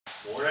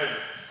Morning.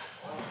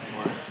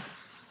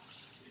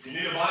 If you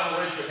need a Bible,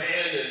 raise your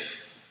hand, and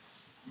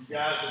you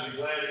guys will be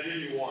glad to give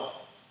you one.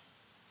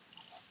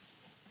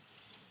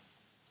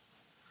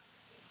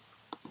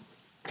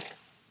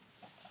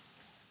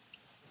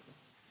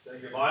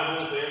 Take your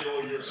Bibles and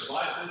or your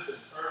devices and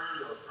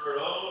turn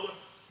on,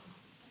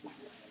 or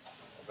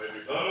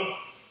maybe both,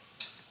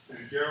 to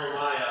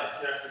Jeremiah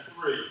chapter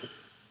 3.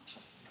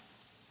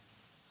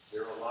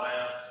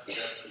 Jeremiah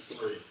chapter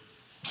 3.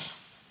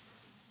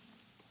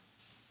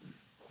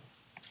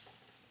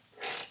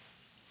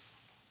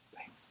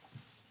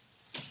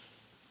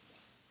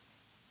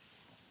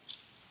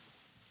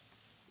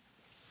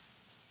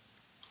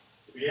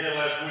 We began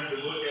last week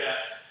to look at,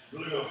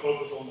 really going to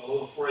focus on the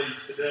little phrase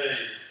today,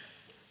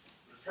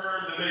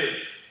 return to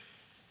me.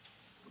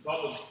 We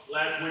talked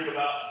last week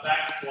about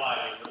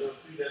backsliding. We're going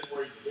to see that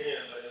phrase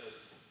again, but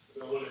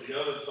we're going to look at the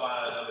other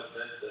side of it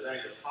today,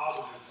 the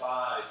positive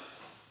side.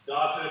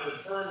 God says,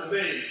 return to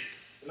me,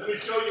 and let me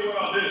show you what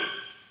I'll do.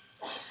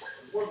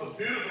 One of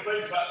the beautiful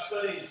things about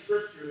studying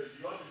Scripture is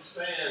you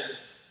understand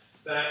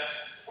that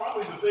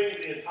probably the thing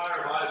in the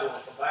entire Bible,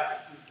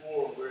 Habakkuk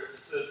 2:4, where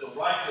it says, the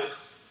righteous,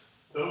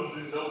 those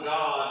who know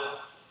God,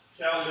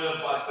 shall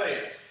live by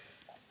faith.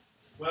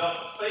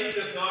 Well, faith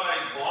is not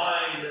a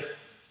blind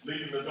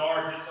leap in the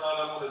dark. It's not,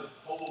 I'm going to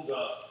hold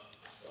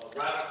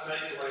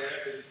rattlesnakes like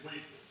after this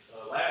week.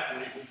 Last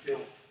week, we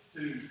killed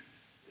two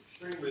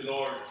extremely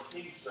large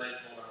king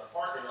snakes on our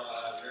parking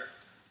lot out here.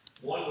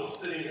 One was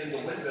sitting in the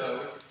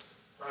window,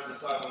 trying to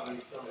decide whether he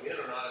was coming in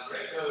or not. And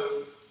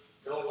Draco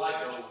don't like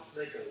those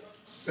snakes.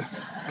 I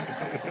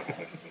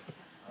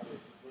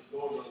was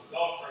going to the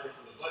golf tournament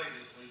with a buddy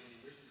this week, and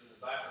he reaches in the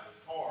back of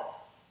his car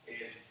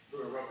and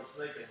threw a rubber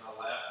snake in my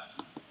lap.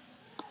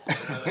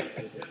 And I think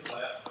in his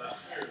lap, and I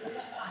scared him.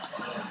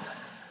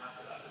 I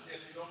said,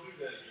 yes, you don't do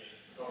that again.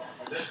 Because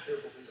the next trip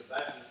will be the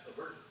Baptist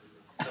emergency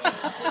room. So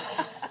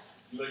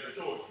you make a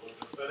choice.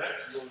 But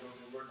actually, you're going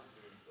to go to the emergency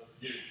room. It's up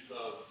to you.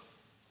 So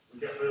we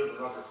got rid of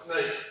the rubber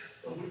snake.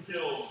 But we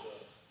killed,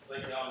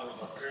 thank God, one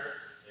of my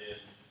parents and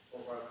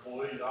one of our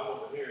employees. I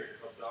wasn't here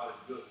because God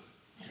is good.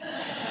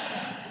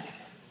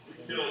 We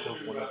killed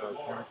two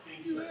large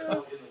king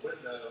snakes in the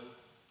window.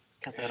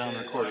 Got that on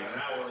recording. Like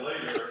an hour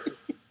later,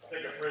 I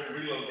think a friend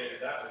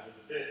relocated that one to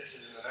the bench,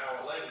 and then an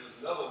hour later, there's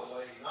another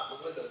one laying, not in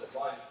the window, but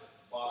right at the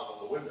bottom of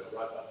the window,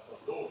 right by the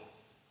front door.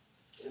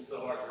 And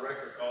so our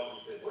director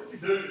called me and said, what'd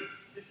you do?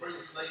 You just bring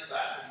the snake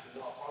back? And he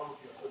said, no, I promise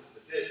you, I put it in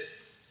the ditch.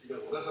 He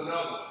goes, well, there's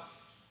another one.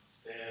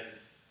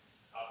 And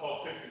I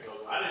saw pictures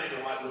of them. I didn't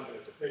even like looking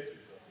at the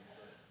pictures of these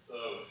things.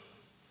 So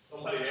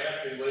somebody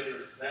asked me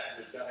later that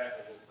week, that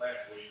happened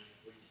last week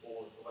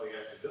before, and somebody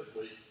asked me this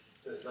week,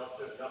 said, y'all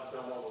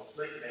tell one of those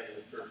snake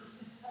handling churches.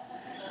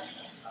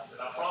 I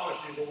said, I promise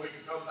you, when we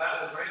can come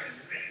back with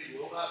Randy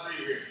will not be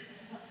here.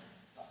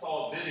 I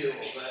saw a video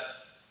of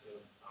that,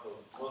 I don't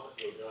know, a month or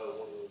two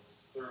ago, one of those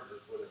services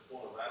where they're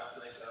pulling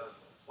rattlesnakes out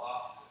of the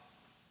box.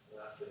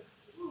 And I said,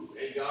 ooh,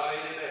 ain't God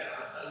ain't in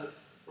that.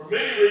 For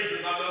many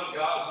reasons, I know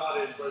God's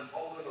not in, but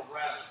holding a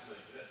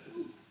rattlesnake.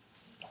 Ooh.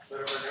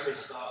 Matter of fact, I need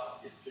to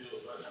stop and get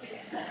chills right now.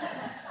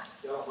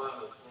 Y'all mind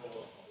will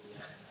throw up.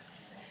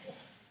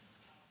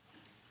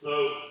 So,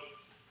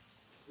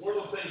 one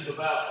of the things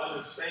about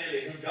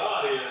understanding who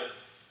God is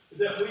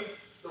that the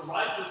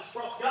righteous,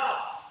 trust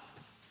God.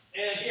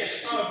 And again,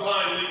 it's not a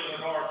blind leap in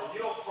the dark. And you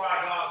don't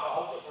try God by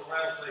holding up a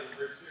rattlesnake and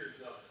very serious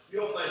enough.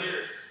 You don't say,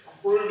 here, I'm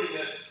proving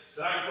that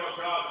I can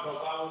trust God because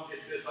I won't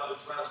get bit by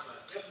this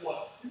rattlesnake. Guess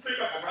what? You pick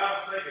up a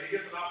rattlesnake and he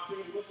gets an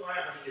opportunity, what's going to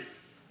happen to you?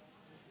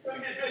 You're going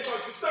to get bit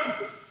because you're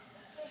stupid.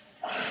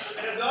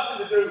 It has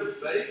nothing to do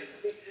with faith.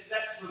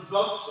 That's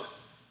presumption.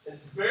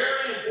 It's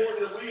very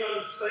important that we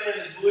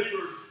understand as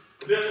believers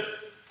the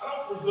difference. I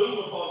don't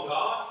presume upon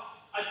God.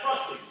 I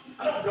trust Him.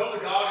 I don't go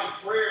to God in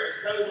prayer and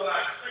tell Him what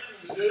I expect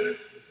Him to do.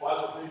 That's why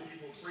when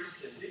people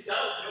preach and teach, I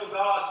don't tell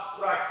God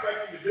what I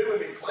expect Him to do and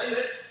then claim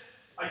it.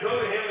 I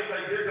go to Him and say,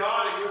 dear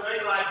God, in your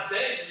name I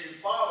beg you,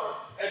 Father,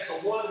 as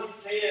the one who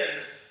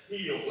can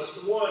heal. As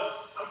the one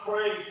I'm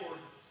praying for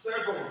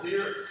several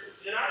dear.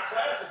 In our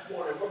class this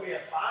morning, where we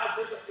have 5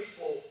 different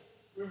people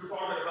we were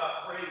talking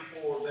about praying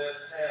for that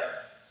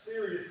have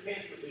serious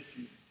cancer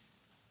issues.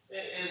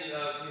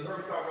 And you heard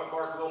me talk about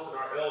Mark Wilson,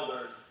 our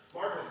elder.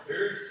 Mark has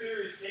very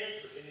serious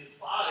cancer in his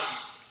body.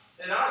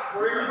 And our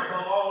prayer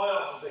above all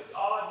else is that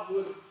God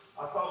would,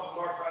 I talked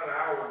to Mark about an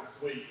hour this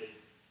week, and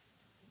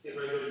getting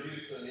ready to go to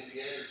Houston and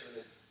Indiana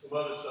and some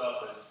other stuff,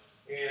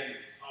 and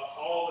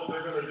all that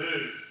they're going to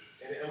do.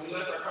 And we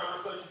left our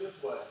conversation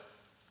this way.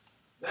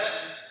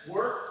 That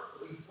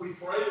work, we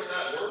pray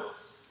that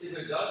works. If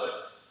it doesn't,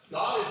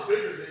 God is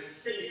bigger than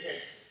kidney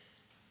cancer.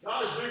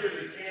 God is bigger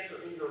than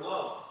cancer in your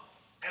lung.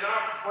 And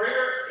our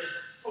prayer is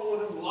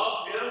someone who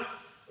loves Him,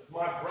 as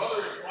my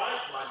brother in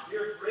Christ, my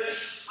dear friend.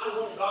 I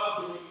want God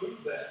to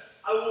remove that.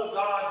 I want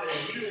God to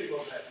heal him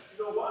of that. But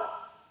you know what?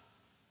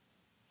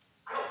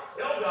 I don't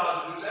tell God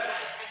to do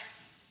that.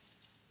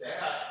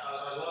 Dad,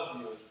 I love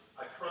you.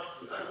 I trust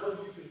you. I know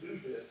you can do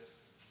this.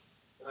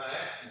 And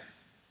I ask you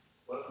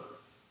what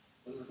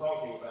we were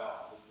talking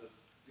about. It was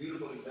a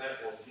beautiful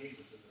example of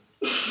Jesus.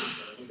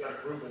 We've got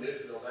a group in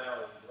Israel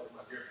now, and one of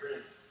my dear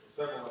friends,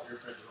 several of my dear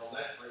friends are on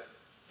that trip,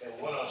 and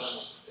one of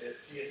them,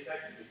 she has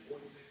texted me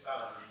 46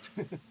 times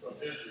from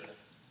Israel.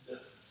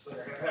 Just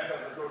back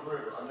up the Jordan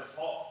River. I met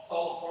Saul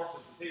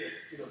Parsons was here.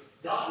 He goes,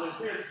 God lives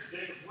here. This is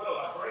Jacob's well.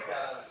 I drank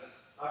out of it. And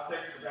I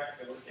texted her back and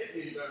said, well, it can't be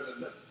any better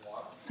than Memphis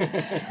water.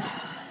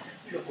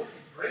 She goes, what are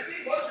you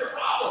drinking? What's your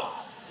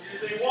problem? You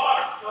just need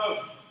water. So,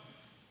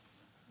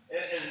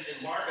 and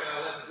Mark and I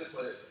left it this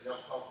way.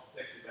 I'll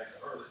text it back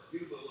to her. That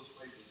beautiful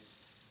illustration.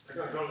 They're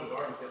going to go to the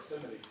Garden of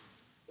Gethsemane.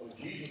 When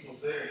Jesus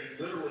was there,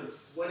 he literally was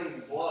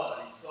sweating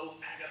blood. He's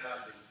so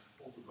agonizing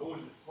over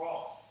going to the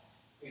cross.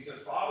 He says,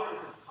 Father,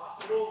 if it's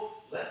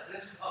possible, let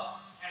this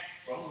cup pass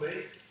from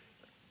me.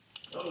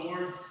 In other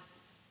words,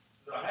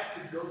 I have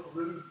to go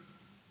through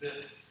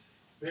this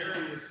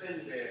bearing the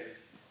sin debt,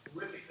 this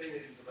horrific thing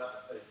that he's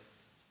about to face,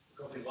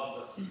 because he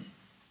loved us. And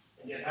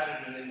yet, how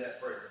did he end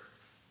that prayer?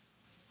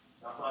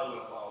 Not my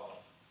will, Father,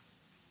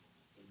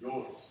 but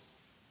yours.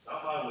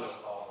 Not my will,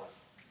 Father,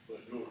 but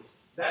yours.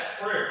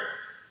 That's prayer.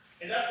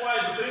 And that's why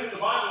the thing in the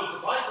Bible is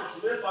the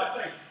righteous live by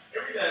faith.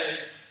 Every day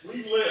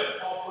we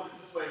live, Paul put it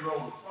this way in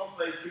Romans, from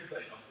faith to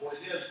faith. I'm born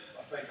again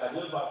by faith. I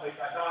live by faith.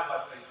 I die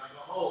by faith. I go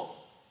home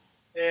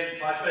and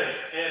by faith.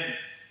 And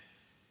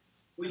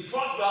we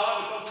trust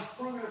God because he's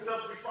proven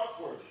himself to be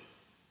trustworthy.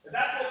 And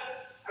that's what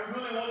I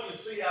really want you to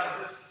see out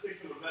of this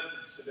particular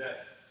message today.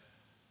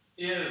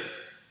 Is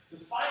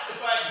despite the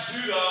fact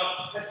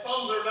Judah had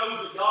thumbed their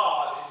nose at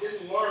God and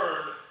didn't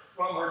learn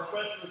from her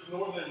treacherous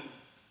northern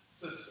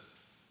sister,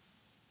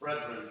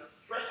 brethren,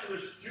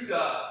 treacherous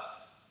Judah,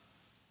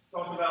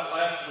 talked about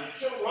last week,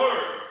 should have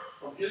learned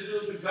from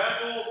Israel's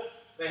example.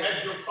 They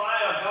had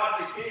Josiah, a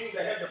godly king.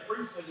 They had the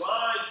priestly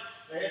line.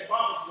 They had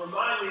prophets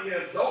reminding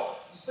them, don't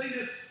you see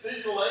this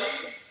visual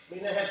aid? I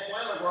mean, they had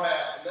flannel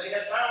graphs, and they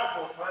had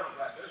PowerPoint.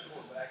 There's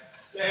going back.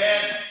 They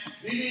had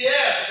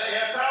BBS, and they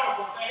had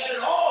PowerPoint. They had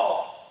it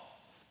all.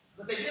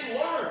 But they didn't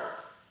learn.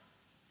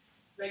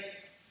 They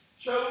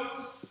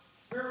chose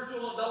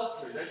spiritual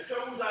adultery. They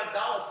chose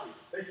idolatry.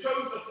 They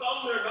chose to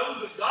thumb their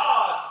nose at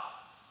God.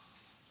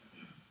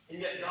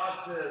 And yet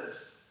God says,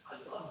 I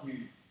love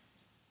you.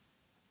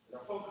 And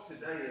our focus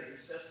today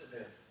is he says to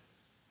them,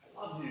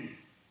 I love you.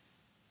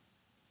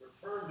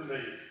 Return to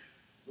me.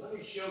 Let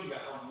me show you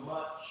how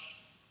much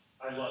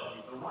I love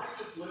you. The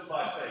righteous live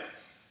by faith.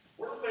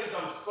 One of the things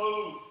I'm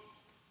so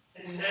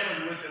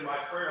enamored with in my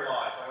prayer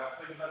life, and I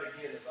think about it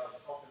again as I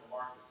was talking to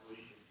Mark this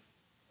week.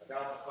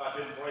 I've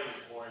been praying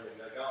for him,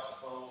 and I got off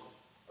the phone.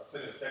 I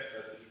sent him a text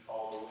message. He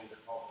called me. We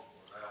ended up talking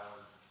for an hour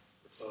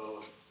or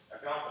so. I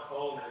got off the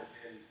phone,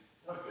 and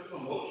it was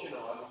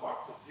emotional. I mean,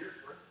 Mark's a dear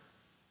friend.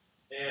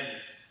 And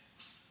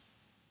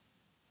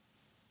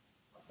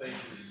I think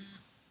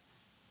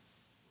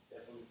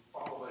as we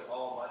probably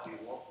all might be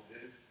want to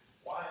do,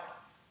 why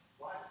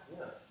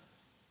him?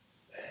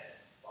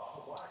 Dad,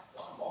 Father, why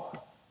Mark?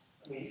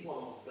 I mean, he's one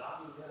of the most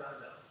godly men I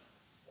know.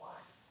 Why?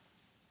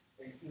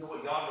 And you know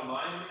what God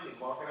reminded me? And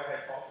Mark and I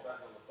had talked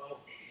about it on the phone.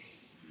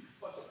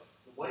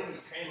 The way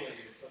he's handling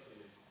it is such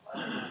an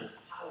incredible,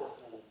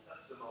 powerful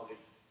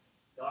testimony.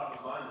 God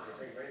reminded me,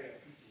 hey, Randy,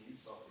 I'm teaching you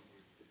something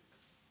here too.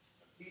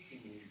 I'm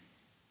teaching you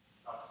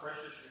how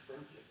precious your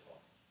friendships are,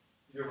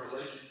 your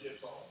relationships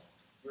are,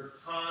 your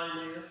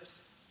time is.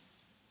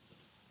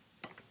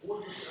 Pour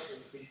yourself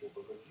into people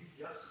because you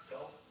just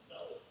don't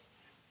know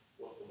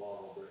what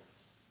tomorrow brings.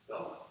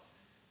 Don't.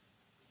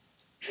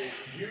 And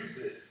use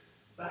it,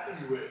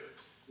 value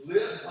it,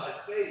 live by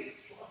faith,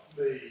 trust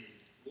me,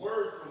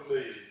 learn from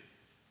me.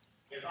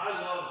 As I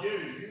love you,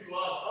 you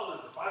love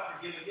others. If I've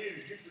forgiven you,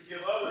 you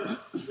forgive others.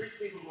 Treat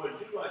people the way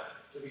you like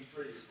to be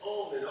treated.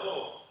 On and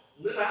on.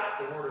 Live out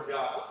the Word of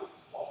God. Don't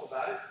just talk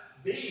about it.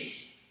 Be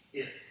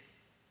it.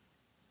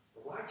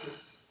 The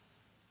righteous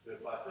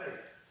live by faith.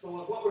 So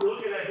what we're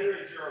looking at here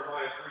in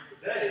Jeremiah 3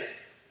 today,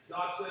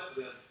 God says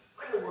to them,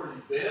 I know where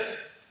you've been.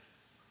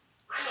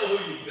 I know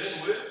who you've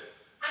been with.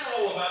 I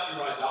know all about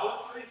your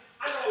idolatry.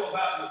 I know all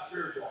about your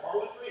spiritual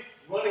harlotry,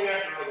 running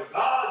after other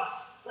gods,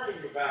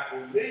 turning your back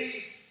on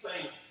me,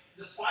 saying,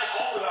 despite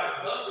all that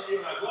I've done for you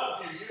and I've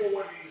loved you, you don't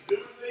want anything to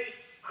do with me.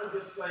 I'm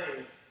just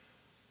saying,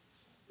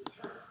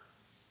 return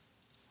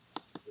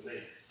to me.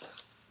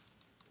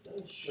 Let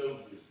me show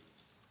you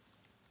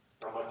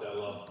how much I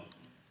love you.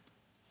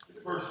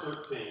 Verse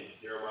 13,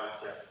 Jeremiah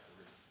chapter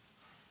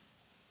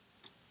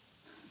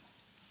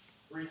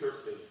 3.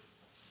 3:13.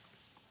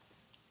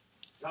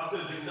 God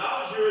says,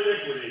 acknowledge your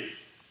iniquity.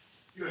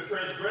 You have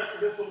transgressed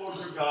against the Lord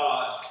your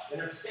God and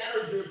have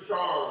scattered your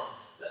charms,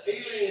 the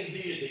alien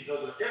deities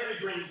under every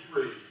green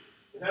tree,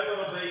 and have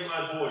not obeyed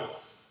my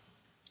voice,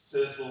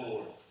 says the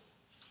Lord.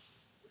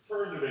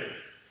 Return to me.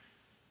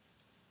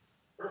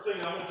 First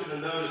thing I want you to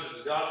notice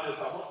is God says,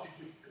 I want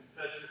you to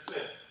confess your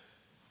sin.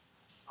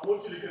 I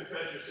want you to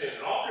confess your sin.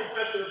 And all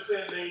confession of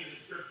sin means in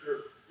Scripture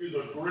is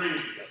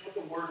agree. That's what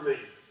the word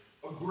means.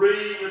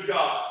 Agree with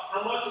God.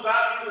 How much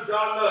about you does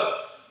God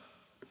know?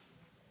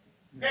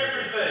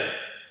 Everything.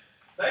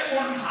 They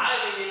weren't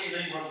hiding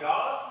anything from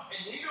God,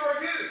 and neither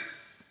are you.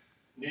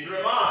 Neither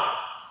am I.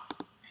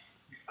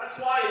 That's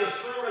why in the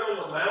Sermon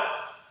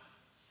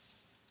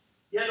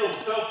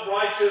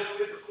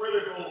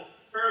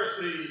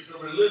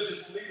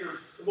religious leaders,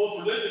 the most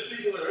religious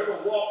people that ever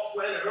walked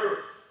planet Earth.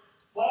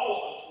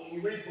 Paul, when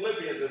you read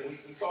Philippians, and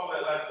we saw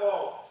that last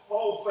fall,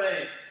 Paul's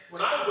saying,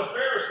 when I was a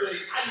Pharisee,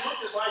 I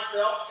looked at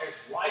myself as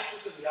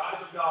righteous in the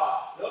eyes of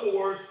God. In other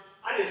words,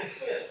 I didn't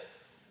sin.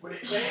 When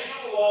it came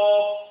to the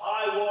law,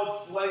 I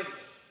was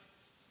blameless.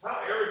 How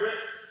arrogant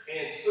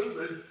and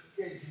stupid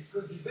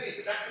could you be?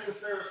 But that's who the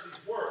Pharisees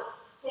were.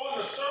 So in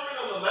the Sermon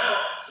on the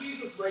Mount,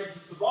 Jesus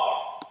raises the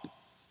bar. He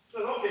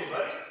says, okay,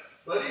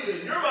 buddies,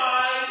 in your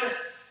mind,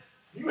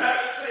 you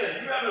haven't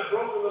sinned. You haven't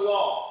broken the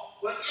law.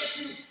 But if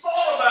you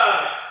thought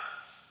about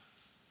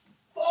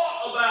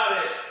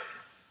it,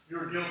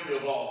 you're guilty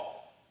of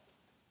all.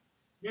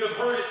 You have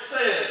heard it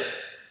said,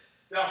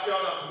 thou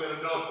shalt not commit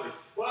adultery.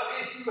 But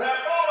if you have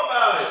thought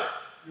about it,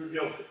 you're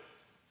guilty.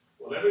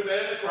 Well, every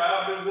man in the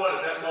crowd knew what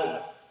at that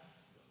moment?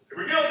 They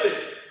were guilty.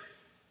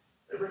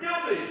 They were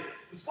guilty.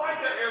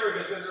 Despite their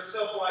arrogance and their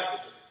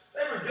self-righteousness.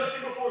 They were guilty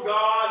before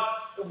God.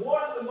 And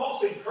one of the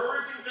most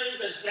encouraging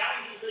things and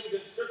challenging things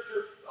in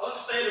Scripture to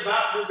understand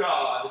about your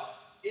God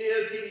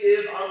is He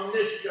is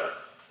omniscient.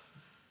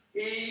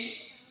 He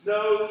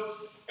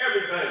knows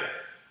everything.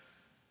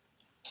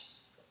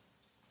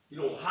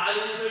 You don't hide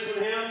anything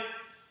from Him.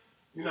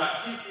 You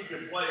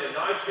can play a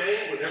nice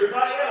game with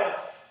everybody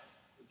else,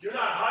 but you're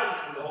not hiding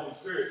it from the Holy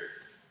Spirit.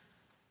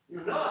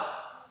 You're not.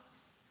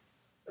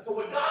 And so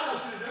what God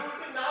wants you to do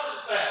is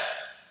acknowledge that.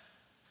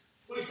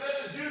 So He says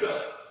to Judah,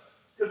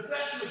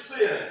 confess your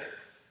sin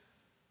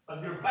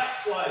of your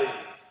backsliding,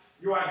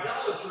 your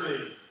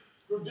idolatry,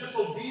 your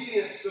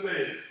disobedience to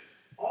me.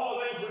 All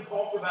the things we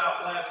talked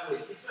about last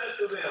week. He says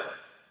to them,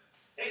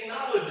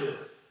 acknowledge it.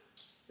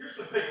 Here's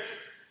the picture.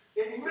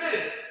 Admit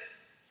it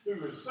to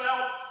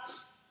yourself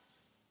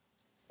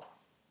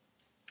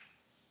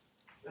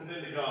and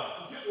then to God.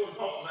 Because here's what we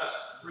talked about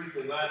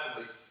briefly last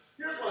week.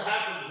 Here's what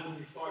happens when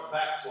you start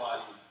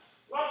backsliding.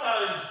 A lot of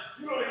times,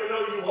 you don't even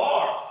know you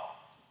are.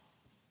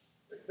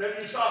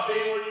 Maybe you stop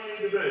being where you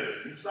need to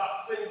be. You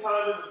stop spending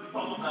time in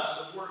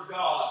the Word of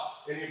God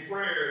and in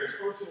prayer and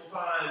personal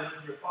time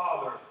with your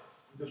Father,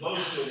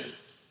 devotion,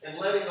 and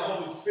letting the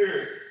Holy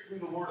Spirit through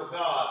the Word of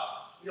God.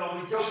 You know,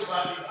 we joke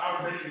about these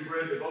Our Daily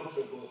Bread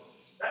devotional books.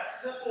 That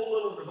simple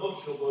little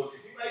devotional book,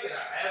 if you make it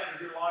a habit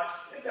of your life,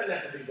 it doesn't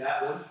have to be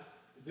that one.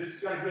 It's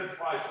got a good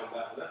price on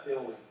that one. That's the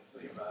only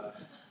thing about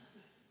it.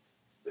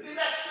 But in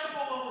that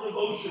simple little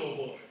devotional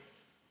book,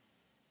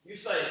 you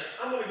say,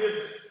 I'm going to give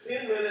it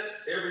 10 minutes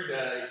every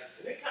day,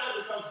 and it kind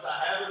of becomes the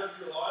habit of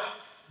your life.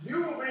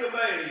 You will be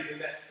amazed in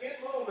that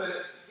 10 little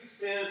minutes that you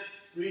spend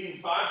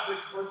reading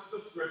 5-6 verses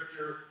of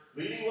Scripture,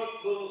 reading the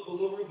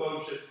little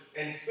devotion,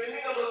 and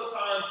spending a little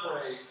time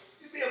praying.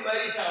 You'd be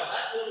amazed how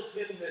that little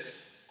 10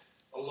 minutes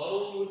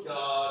alone with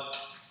God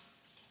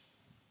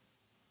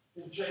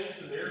can change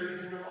some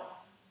areas in your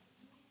life.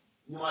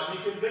 You might be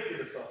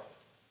convicted of something.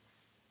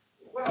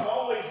 What I've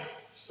always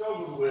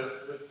struggled with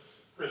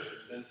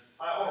Christians, and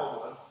I are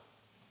one,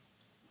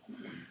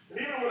 and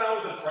even when I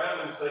was a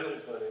traveling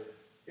salesman,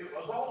 it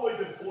was always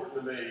important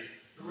to me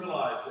to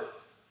realize that,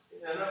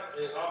 and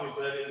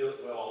obviously I didn't do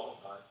it well all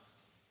the time,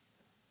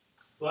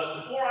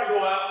 but before I go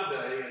out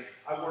today, and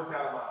I work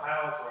out of my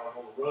house or I'm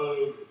on the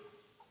road,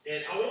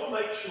 and I want to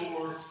make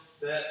sure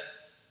that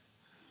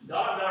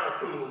God and I are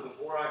cool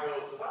before I go,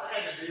 because I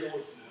had to deal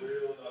with some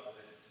real knuckleheads.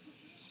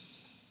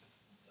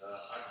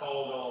 I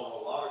called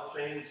on a lot of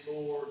chain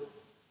stores,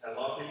 and a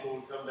lot of people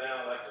would come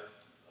down, like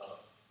a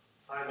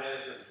high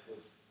manager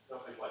with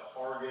companies like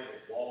Target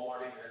and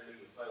Walmart, and he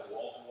would say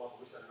Walton was,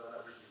 which I know how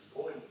rich he was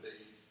going to be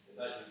in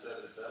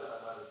 1977. I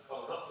might have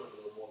colored up to it a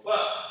little more.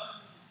 But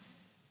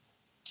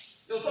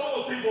you know, some of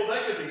those people,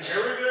 they can be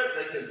arrogant,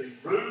 they can be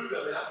rude. I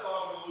mean, I thought I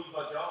was going to lose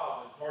my job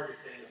when Target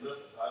came to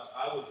Memphis. I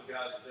was the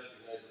guy that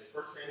designated me.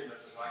 First came to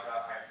Memphis, I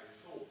got half their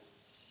stores.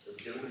 It was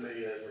given to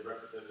me as a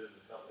representative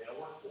of the company I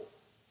worked for.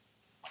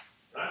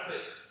 And I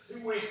spent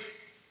 2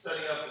 weeks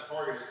setting up the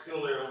Target. It's still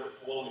there over at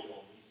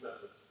Colonial in East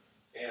Memphis.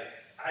 And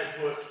I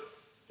had put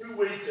 2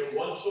 weeks in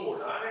one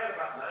store. Now, I had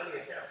about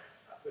 90 accounts.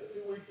 I spent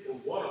 2 weeks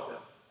in one of them.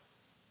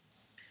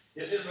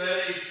 Getting it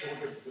ready for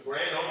the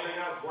grand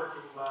opening. I was working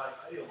with my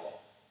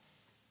tail-off.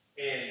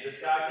 And this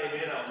guy came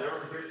in. I'll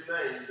never forget his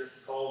name just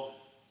because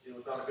it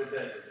was not a good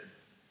day for me.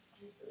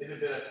 It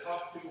had been a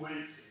tough 2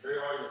 weeks.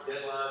 Very hard with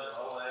deadlines and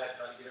all that,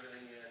 trying to get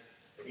everything in.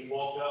 And he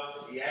walked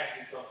up and he asked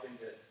me something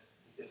that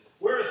he said,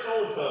 "Where is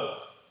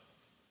so-and-so?"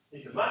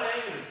 He said, "My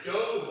name is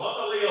Joe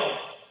Monteleone."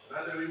 And I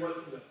knew he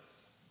wasn't from Memphis.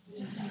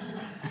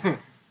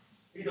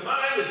 He said,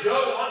 "My name is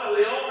Joe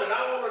Monteleone, and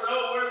I want to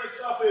know where this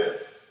stuff is."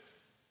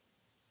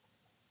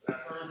 And I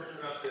turned to him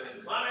and I said,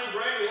 "My name's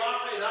Randy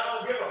Lockley, and I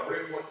don't give a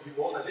rip what you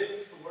want." I didn't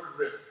use the word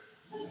rip.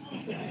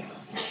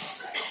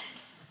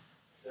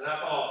 And I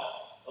thought,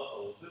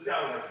 this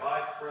guy was like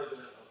vice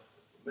president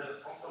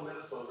of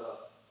Minnesota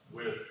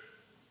with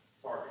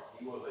Target.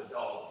 He was a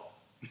dog.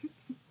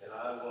 And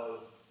I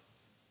was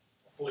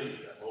a flea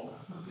at that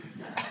moment.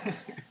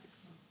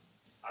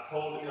 I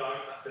told him, I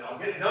said, "I'll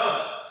get it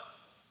done.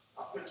 I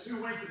spent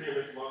 2 weeks in here,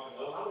 Mr.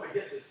 Monteleone. I'm going to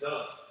get this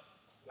done."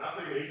 And I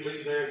figured he'd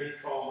leave there and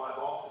he'd call my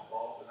boss's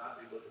boss, and I'd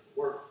be looking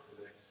for work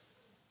the next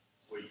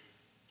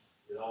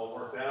all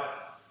worked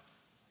out.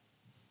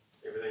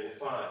 Everything was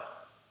fine.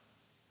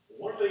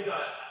 One thing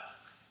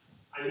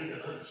I need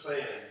to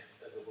understand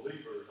as a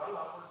believer is I'm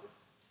not perfect.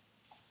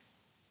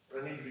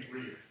 But I need to be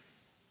real.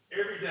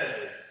 Every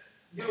day,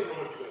 you don't know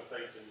what you're going to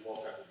face when you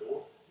walk out the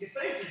door. You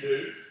think you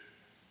do.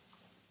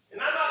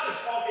 And I'm not just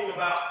talking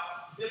about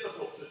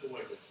difficult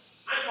situations.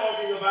 I'm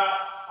talking about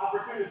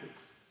opportunities.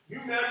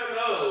 You never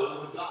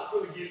know when God's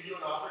going to give you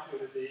an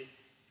opportunity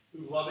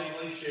to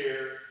lovingly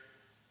share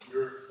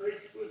your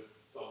faith with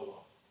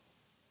someone.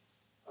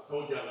 I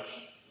told you I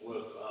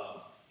was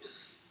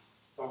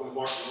talking to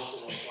Martin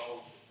Wilson on the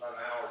phone about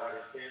an hour about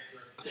his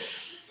cancer.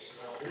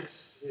 Well,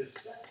 his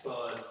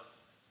stepson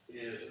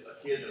is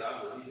a kid that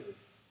I know. He's in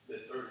his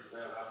mid-30s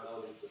now. I've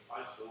known him since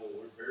high school.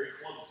 We're very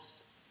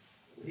close.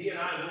 He and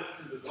I went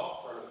to the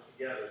golf tournament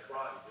together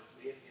Friday, just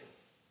me and him.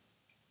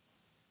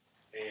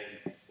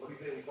 And what do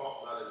you think we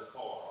talked about in the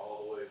car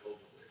all the way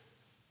over there?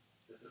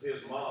 This is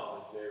his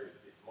mom who's married.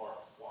 It's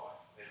Mark's wife,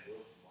 and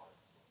Wilson Mark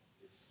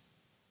is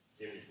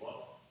Jimmy's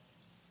mother.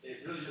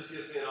 It really just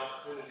gives me an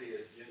opportunity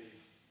as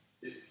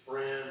Jimmy's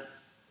friend,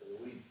 and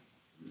we're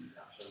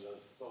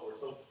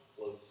so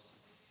close.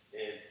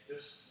 And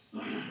just,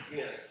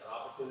 again, an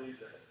opportunity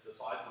to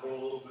decide to go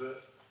a little bit.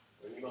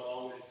 When you go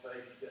along with his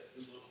faith, he's got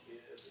 2 little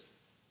kids.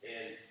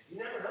 And you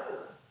never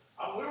know.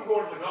 We were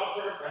going to the golf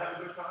tournament to have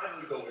a good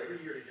time. We go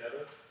every year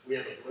together. We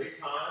have a great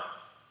time.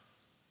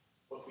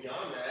 But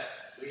beyond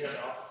that, we have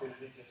an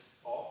opportunity just to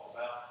talk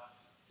about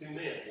 2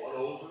 men, one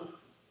older,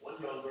 one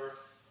younger,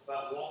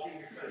 about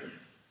walking your faith.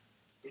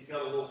 He's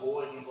got a little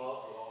boy he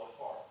loves with all his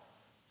heart.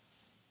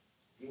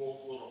 He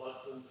wants little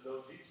Hudson to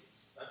know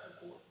Jesus. That's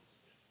important.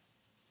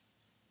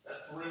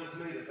 That thrills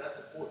me that's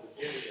important.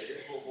 Jimmy,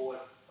 his little boy,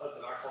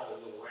 Hudson, I call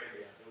him little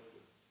Randy. I go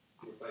to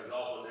we were playing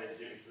golf one day, and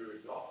Jimmy threw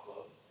his golf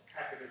club.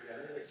 Happy to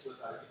down there, they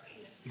slip out of your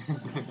hand.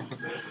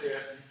 Especially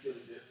after you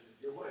chili dip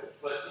your way.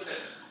 But,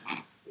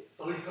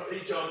 so he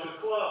jumped his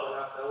club,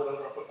 and I went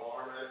over and put my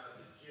arm around him, and I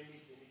said,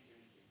 Jimmy.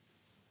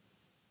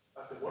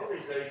 I said, one of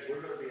these days,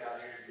 we're going to be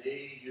out here,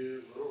 me,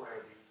 you, little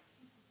Randy.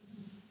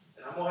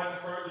 And I'm going to have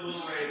to turn to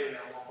little Randy,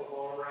 and I'm going to put my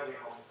arm around him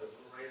and say,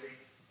 little Randy,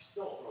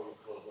 don't throw your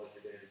club like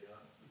your daddy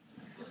does.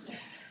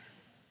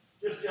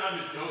 I'm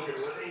just joking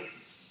with him.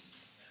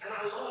 And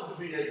I love to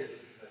be able to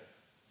do that.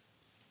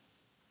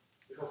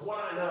 Because what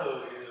I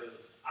know is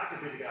I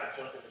could be the guy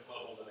chunking the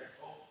club on the next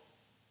hole.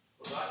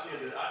 Because I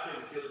tend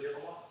to kill it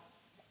a lot.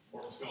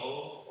 Or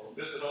skull, or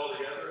miss it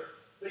altogether.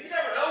 So you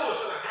never know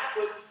what's going to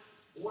happen.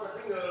 But what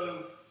I do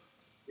know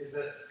is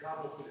that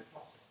God wants me to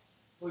trust him.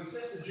 So he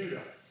says to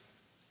Judah,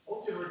 I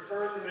want you to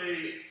return to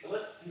me, and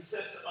he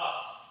says to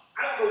us,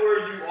 I don't know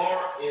where you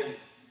are in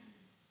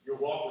your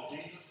walk with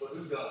Jesus, but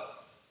who does?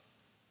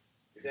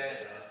 Your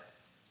dad does.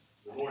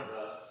 The Lord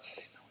does.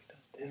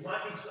 And he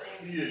might be saying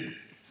to you,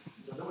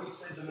 so I know he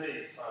said to me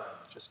at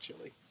times, Just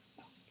chili.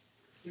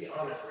 be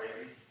honest,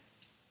 Randy.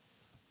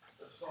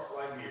 Let's start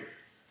right here.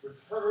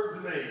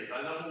 Return to me.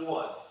 Number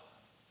 1,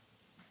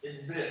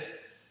 admit,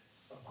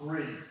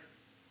 agree.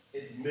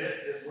 Admit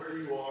that where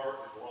you are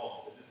is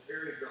wrong. That this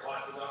area of your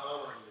life is not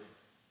honoring me.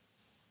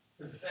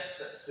 Confess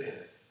that sin.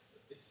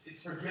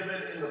 It's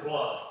forgiven in the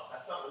blood.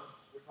 That's not what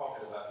we're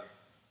talking about here.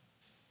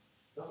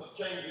 Doesn't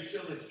change. You're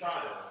still his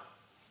child.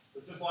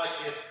 But just like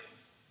if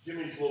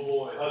Jimmy's little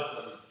boy,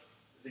 Hudson,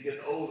 as he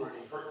gets older and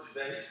he hurts his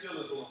dad, he's still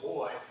his little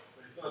boy,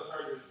 but he's going to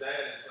turn to his dad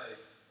and say,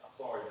 I'm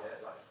sorry, Dad,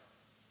 right?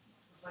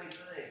 It's the same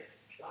thing.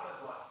 God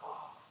is my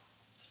Father.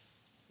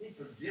 He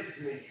forgives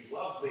me. He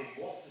loves me.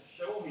 He wants to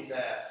show me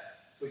that.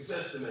 So he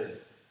says to me,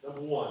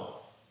 number 1,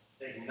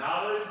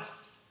 acknowledge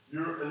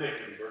your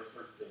iniquity, verse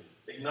 13.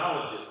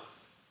 Acknowledge it.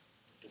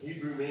 In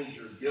Hebrew means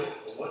your guilt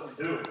for what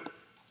you're doing,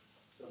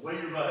 the way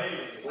you're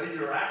behaving, the way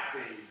you're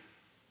acting.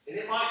 And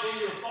it might be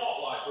your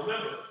fault life.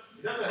 Remember,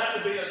 it doesn't have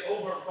to be an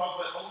overt talk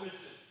about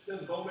omission,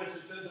 sins of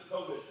omission, sins of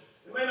commission.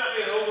 It may not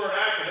be an overt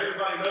act that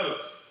everybody knows.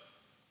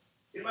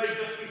 It may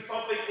just be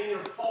something in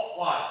your fault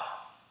life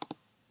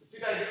that you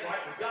got to get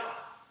right with God.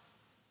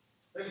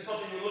 Maybe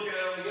something you're looking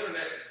at on the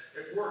internet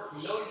at work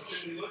you know you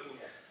shouldn't be looking at.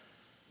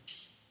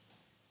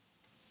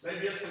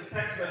 Maybe it's some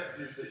text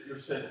messages that you're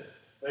sending.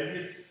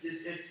 Maybe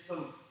it's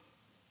some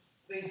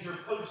things you're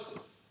posting.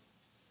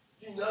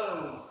 You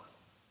know,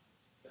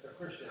 as a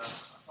Christian, I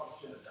probably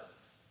shouldn't have done it.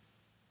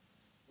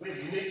 We have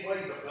unique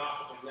ways of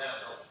gossiping now,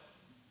 don't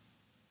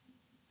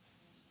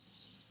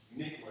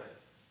we? Unique ways.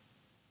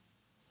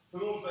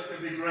 Tools that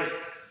can be great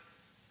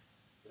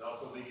can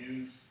also be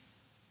used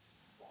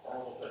for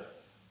horrible things.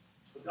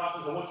 But God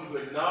says, I want you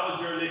to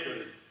acknowledge your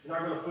iniquity. You're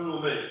not going to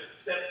fool me.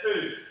 Step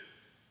 2,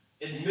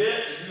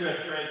 admit that you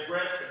have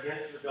transgressed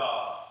against your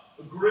God.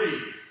 Agree.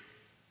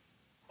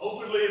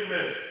 Openly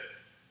admit it.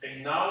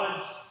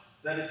 Acknowledge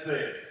that it's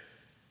there.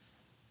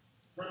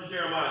 Turn to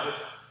Jeremiah,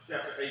 just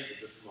chapter 8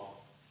 at this moment.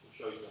 We'll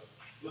show you something.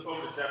 Look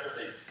over to chapter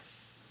 8.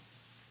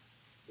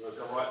 We're going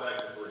to come right back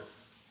to 3.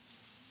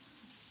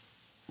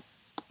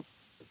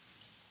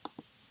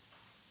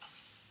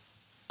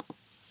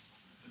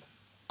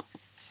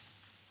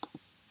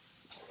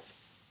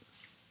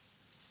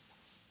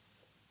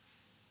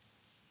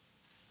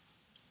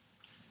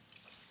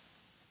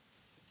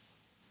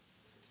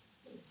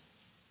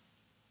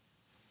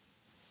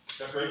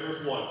 Chapter 8,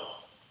 verse 1.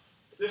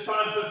 At this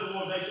time, says the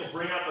Lord, they shall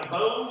bring out the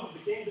bones of the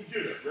kings of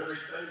Judah. Remember,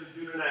 he's saying to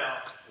Judah now,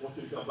 I want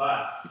you to come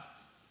by.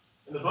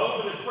 And the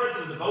bones of its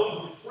princes, the bones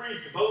of its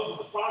priests, the bones of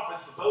the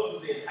prophets, the bones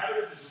of the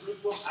inhabitants of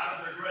Jerusalem out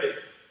of their grave.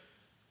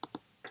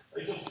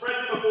 They shall spread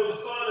them before the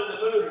sun and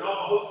the moon and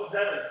all the hosts of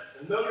heaven.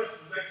 And notice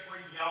the next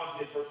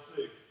phraseology in verse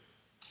 2.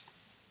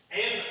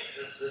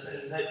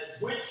 And that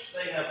which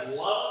they have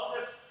loved,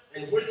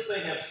 and which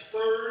they have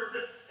served,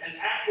 and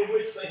after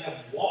which they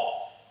have walked,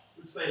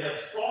 which they have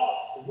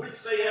sought,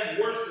 which they have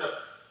worshipped.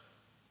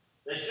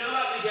 They shall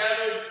not be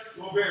gathered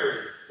nor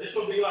buried. They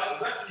shall be like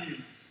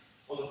refuse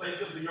on the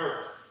face of the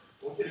earth.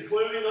 I want you to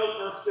clearly note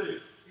verse 2.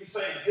 He's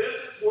saying this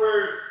is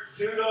where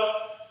Judah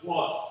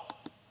was.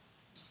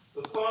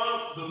 The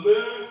sun, the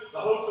moon, the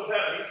host of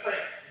heaven. He's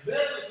saying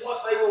this is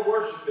what they were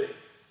worshiping.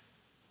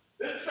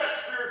 This is that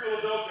spiritual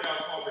adultery I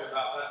was talking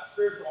about, that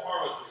spiritual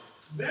harlotry.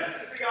 This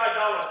is the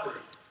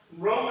idolatry.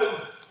 In Romans,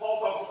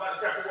 Paul talks about in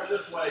chapter 1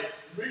 this way.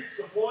 Reach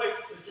the point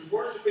that you're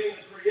worshiping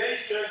the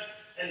creation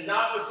and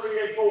not the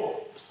creator.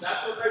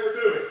 That's what they were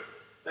doing.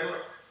 They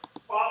were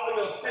following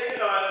those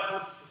pagan idols,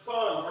 worship the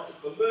sun,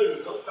 worship the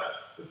moon, notice that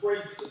the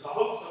phrase, the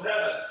host of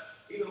heaven,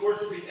 even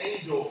worshiping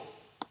angels.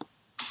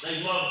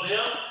 They loved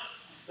them,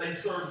 they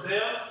served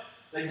them,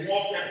 they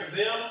walked after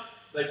them,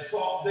 they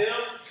sought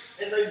them,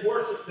 and they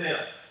worshiped them.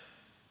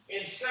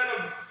 Instead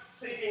of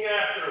seeking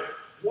after,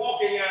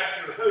 walking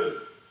after who?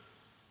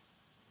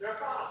 Their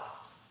God.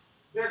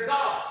 Their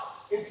God.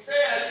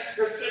 Instead,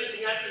 they're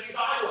chasing after these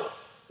idols.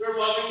 They're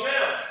loving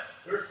them.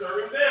 They're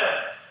serving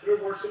them.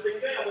 They're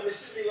worshiping them when they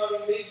should be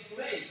loving me,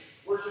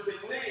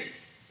 worshiping me,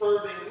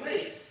 serving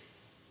me.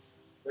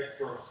 Next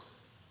verse.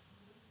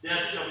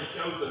 Death shall be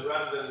chosen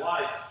rather than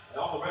life, and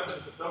all the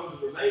residents of those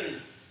who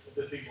remain of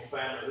this evil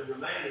family, who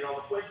remain in all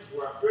the places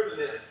where I've driven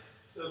them,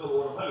 says the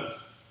Lord of hosts.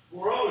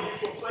 Moreover, you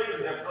shall say to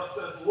them, thus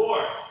says the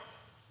Lord,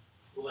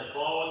 will they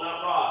fall and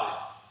not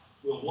rise?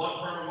 Will one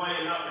turn away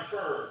and not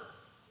return?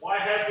 Why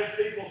has this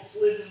people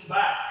slidden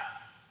back?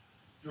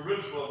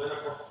 Jerusalem in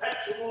a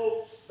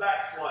perpetual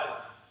backsliding.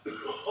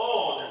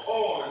 On and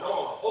on and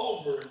on,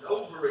 over and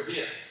over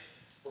again.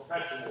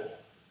 Perpetual.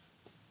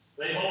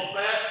 They hold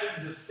fast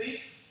in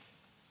deceit.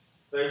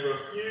 They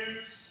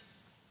refuse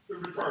to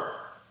return.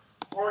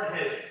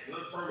 Hard-headed,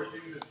 another term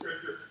that's used in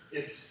Scripture,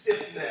 is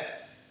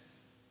stiff-necked.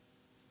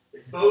 They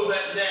bow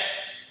that neck,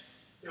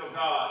 tell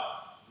God,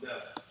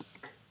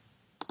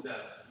 no,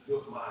 do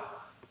it my way.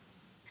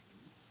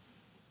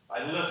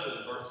 I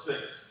listened, verse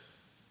 6.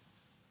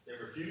 They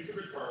refuse to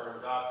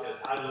return. God said,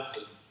 I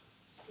listened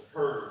and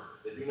heard.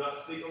 They do not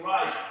speak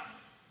aright,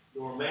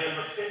 nor man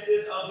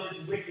repented of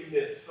his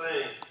wickedness,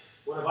 saying,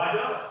 what have I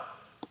done?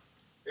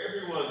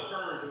 Everyone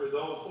turned to his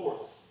own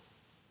course,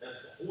 as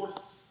the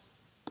horse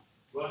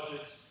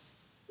rushes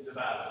into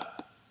battle.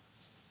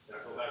 Now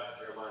go back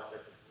to Jeremiah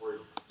chapter 3.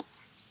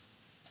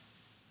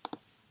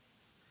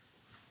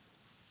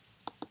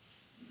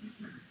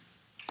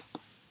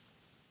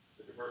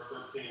 Look at verse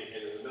 13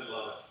 again in the middle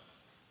of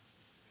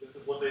it. This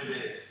is what they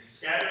did. You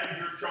scattered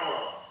your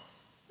charms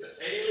to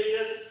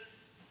alien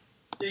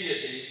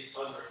deities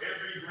under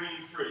every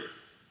green tree.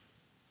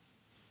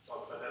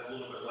 Talked about that a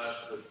little bit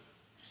last week.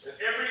 And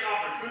every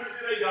opportunity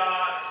they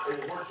got, they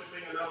were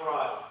worshiping another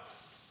idol.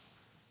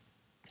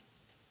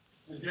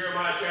 In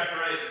Jeremiah chapter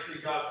 8, you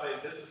see God saying,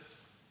 this is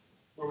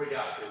where we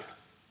got to.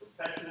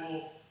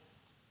 Perpetual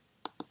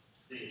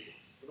deity.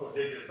 We're going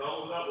to dig their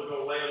bones up. We're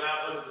going to lay them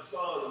out under the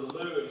sun and the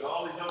moon and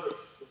all these other,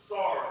 the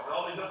stars and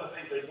all these other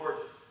things they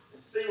worship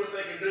and see what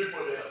they can do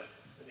for them.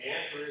 And the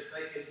answer is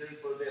they can do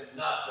for them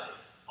nothing.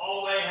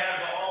 All they have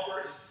to offer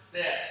is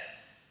death.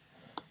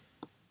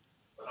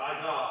 But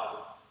our God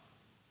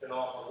can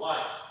offer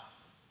life.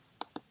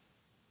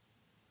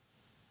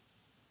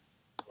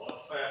 Well,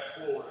 let's fast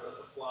forward and let's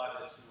apply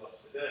this to us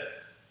today.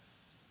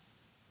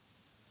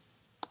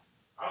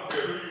 I don't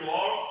care who you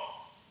are.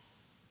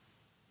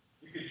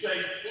 You can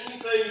chase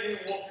anything you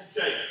want to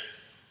chase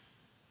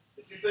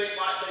that you think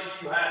might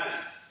make you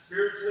happy,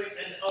 spiritually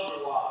and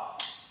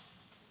otherwise.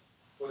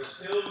 But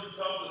until you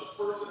come to the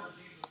person of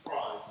Jesus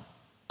Christ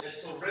and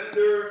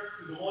surrender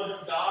to the one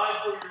who died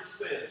for your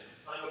sins,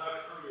 we sang about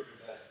it earlier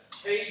today,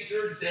 paid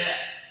your debt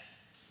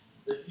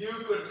that you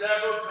could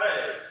never pay.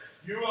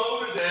 You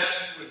owed a debt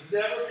you would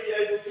never be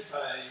able to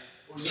pay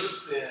for your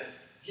sin.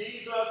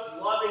 Jesus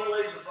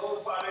lovingly, the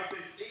Romans 5:18,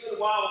 even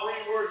while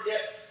we were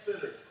yet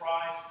sinners,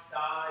 Christ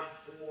died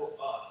for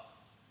us,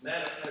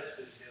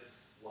 manifested his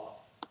love.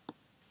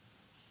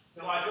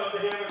 So I come to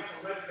him and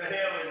surrender to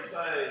him and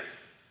say,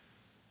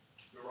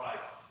 you're right.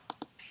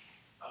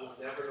 I will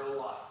never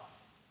know life.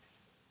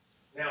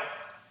 Now,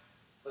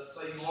 let's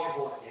say you are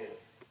born again.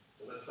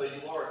 So let's say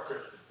you are a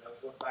Christian.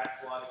 That's what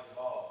backsliding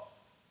involves.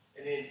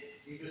 And then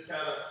you just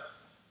kind of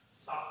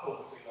stop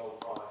focusing on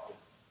Christ and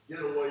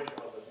get away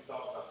from it. We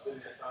talk about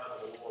spending that time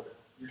with the Lord.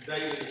 Your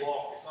daily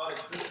walk, it's not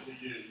important to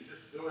you. You're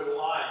just doing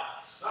life.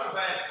 You're not a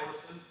bad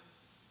person.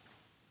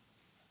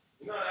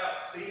 You're not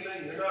out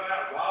stealing. You're not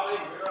out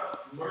robbing. You're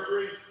not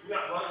murdering. You're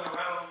not running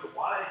around with your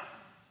wife.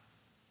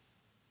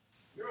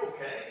 You're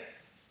okay.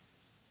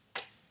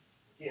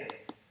 Again,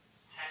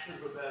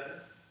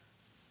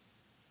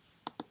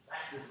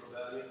 active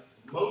rebellion.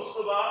 Most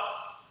of us,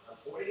 I'm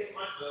pointing at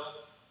myself,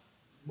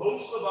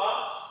 most of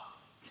us,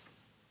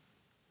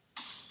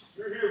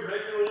 you're here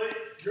regularly,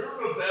 your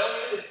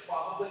rebellion is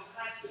probably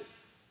passive.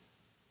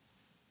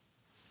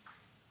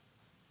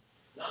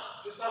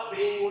 Just not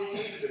being where you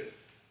need to be.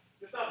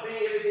 Just not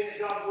being everything that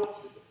God wants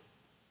you to be.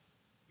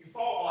 Your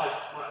thought life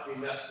might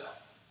be messed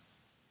up.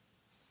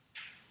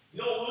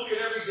 You don't look at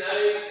every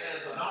day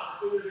as an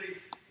opportunity.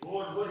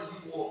 Lord, what do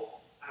you want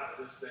out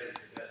of this day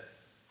today?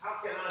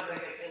 How can I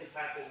make an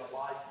impact in the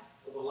life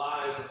or the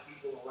lives of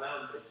people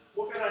around me?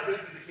 What can I do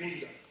for the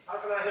kingdom? How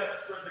can I help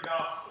spread the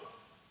gospel?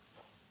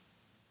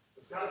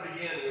 It's got to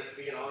begin with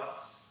being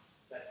honest.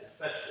 That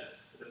confession.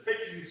 The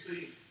picture you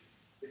see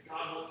that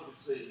God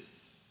wants you to see,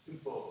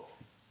 twofold.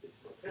 It's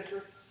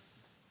repentance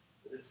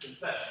and it's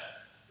confession.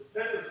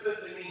 Repentance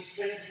simply means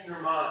changing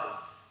your mind.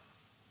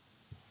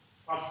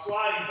 I'm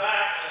sliding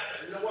back,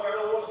 and you know what? I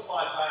don't want to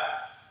slide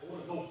back. I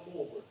want to go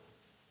forward.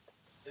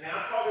 And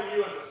I'm talking to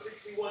you as a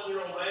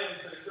 61-year-old man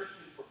who's been a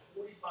Christian for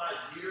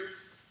 45 years,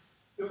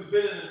 who's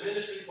been in the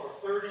ministry for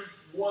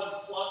 31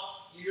 plus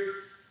years.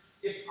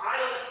 If I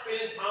don't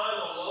spend time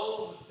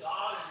alone with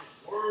God and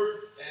His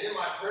Word and in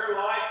my prayer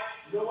life,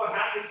 you know what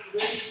happens to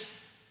me?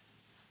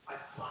 I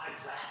slide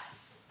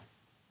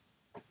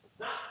back.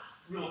 Not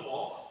real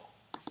far,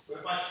 but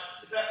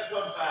if that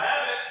becomes a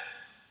habit,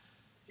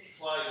 keep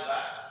sliding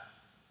back.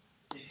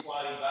 Keep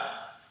sliding back.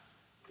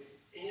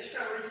 And you just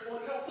got to reach a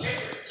point, you don't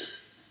care.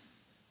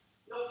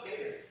 You don't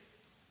care.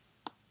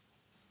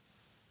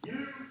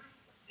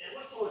 And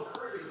what's so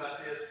encouraging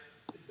about this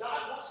is God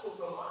wants to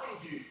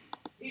remind you,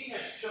 He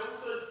has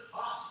chosen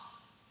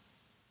us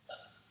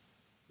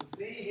to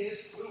be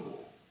His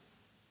tool,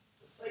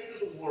 to say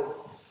to the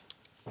world,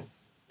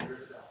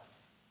 there's God.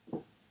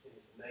 And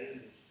His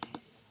name is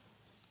Jesus.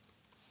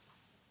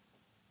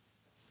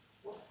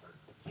 What a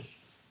privilege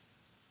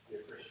to be a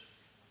Christian.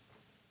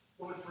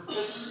 So it's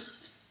repentance.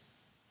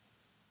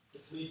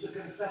 It leads to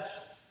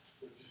confession,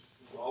 which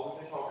is all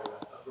we've been talking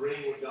about.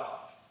 Agreeing with God.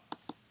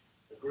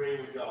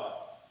 Agreeing with God.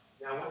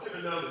 Now I want you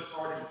to notice,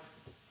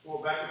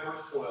 going back to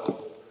verse 12, we're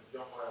going to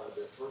jump around a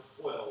bit. Verse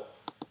 12.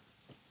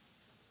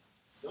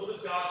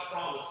 Notice God's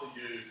promise to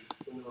you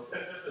when the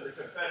repentance and the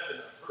confession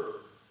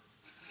occurred.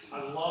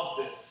 I love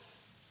this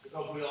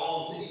because we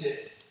all need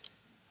it.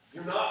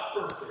 You're not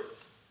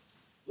perfect.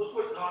 Look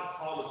what God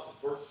promises,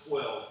 verse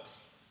 12.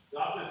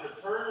 God says,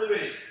 return to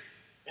me,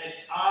 and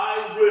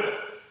I will.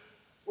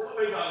 One of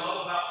the things I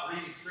love about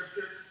reading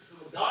Scripture is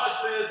when God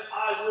says,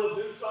 I will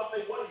do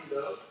something, what do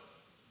you know?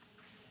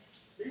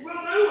 He will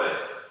do it.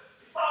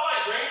 It's not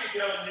like Randy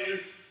telling you,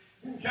 you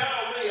can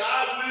count on me, I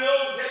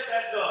will get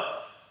that done.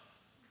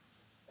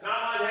 And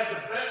I might have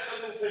the best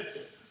of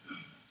intentions,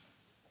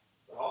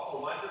 but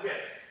also might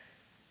forget.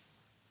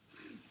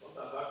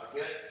 Sometimes I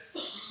forget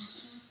to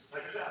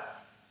take a shower.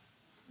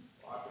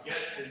 Or I forget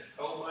to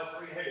comb my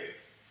 3 hairs.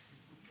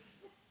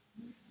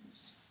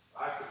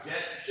 I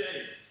forget to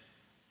shave.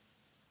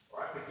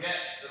 Or I forget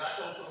that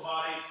I told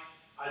somebody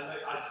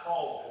I'd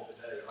call them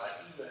today, or I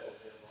emailed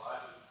them, or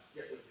I would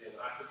get with them,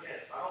 and I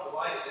forget. I don't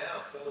write it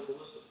down. Tell them to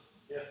listen.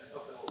 He asked me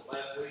something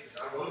last week, and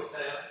I wrote it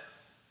down,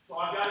 so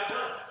I got it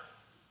done.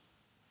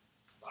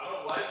 If I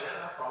don't write it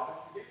down, I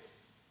probably forget.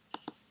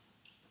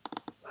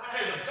 I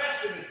had the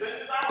best of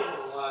intentions. I don't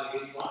want to lie to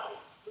anybody,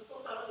 but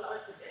sometimes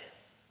I forget,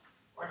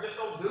 or I just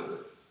don't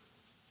do it.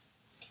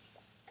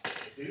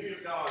 The beauty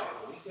of God is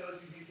when He tells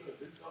you He's going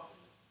to do something,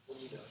 when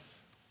He does.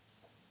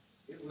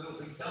 It will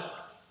be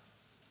done.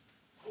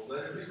 So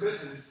let it be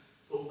written,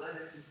 so let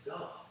it be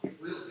done.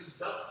 It will be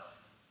done.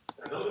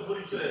 Now notice what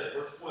He said,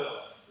 verse 12.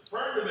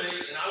 Return to me,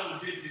 and I will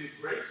give you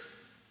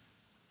grace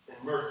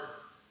and mercy.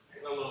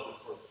 And I love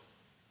this verse.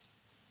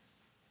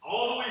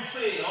 All that we've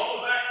seen, all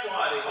the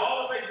backsliding,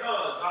 all that they've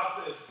done,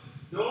 God says,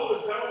 go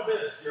and tell them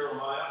this,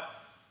 Jeremiah.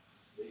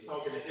 He's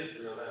talking to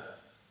Israel now.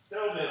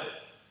 Tell them,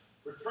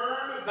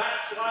 return to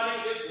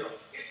backsliding Israel.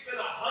 It's been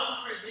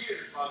 100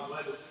 years, by the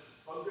way, that this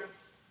is spoken,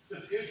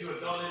 since Israel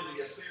had gone into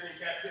the Assyrian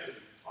captivity.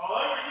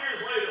 100 years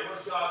later, what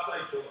does God say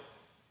to them?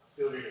 I'm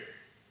still here.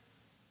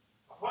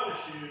 I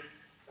punished you.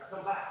 Now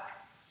come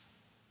back.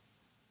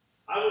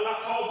 I will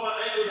not cause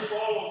my anger to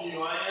fall on you.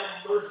 I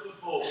am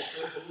merciful,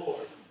 says the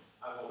Lord.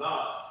 I will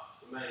not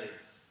remain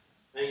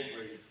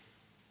angry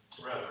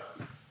forever.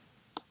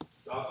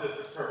 God says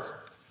return.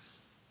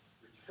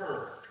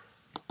 Return.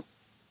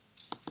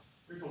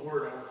 Here's a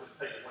word I want you to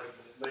take away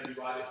from this. Maybe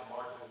write it in the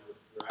margin of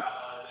your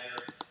outline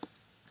there.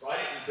 Write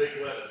it in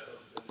big letters.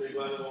 It's in big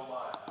letters on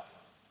my outline.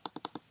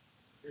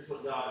 Here's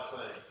what God is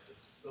saying.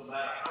 No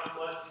matter how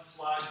much you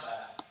slide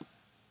back,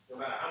 no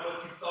matter how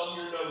much you thumb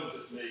your nose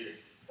at me and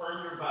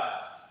turn your back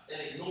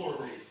and ignore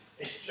me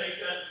and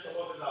chase after some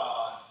other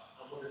God,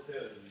 I'm going to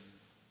tell you,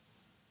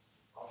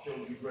 I'll show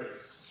you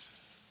grace.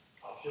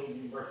 I'll show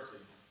you mercy.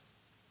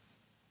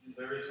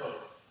 There is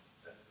hope.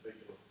 That's the big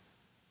one.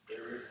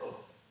 There is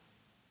hope.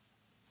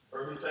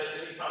 Heard me say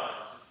it many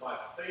times. It's my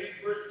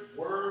favorite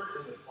word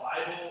in the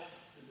Bible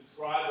to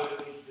describe what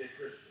it means to be a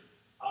Christian.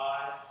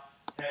 I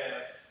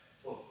have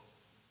hope.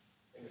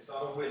 And it's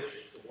not a wish.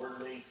 The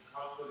word means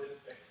confident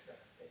expectation.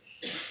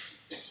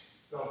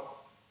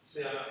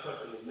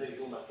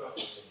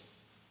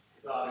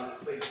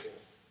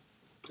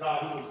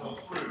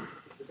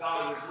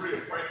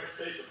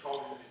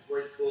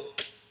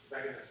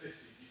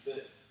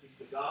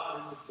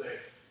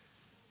 there.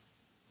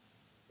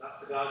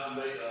 Not the God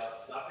you made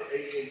up, not the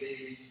alien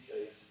deity you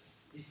chased.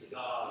 He's the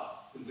God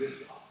who is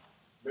God.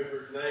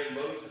 Remember his name,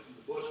 Moses, in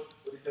the bush?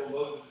 What did he tell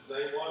Moses his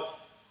name was?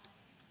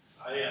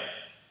 I am.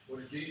 What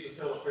did Jesus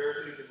tell the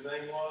Pharisees his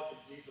name was?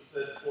 Jesus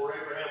said before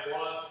Abraham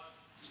was,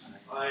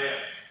 I am.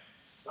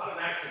 Not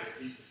an accident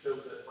Jesus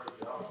chose that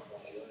phraseology,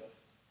 by the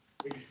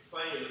way. He's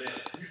saying to them,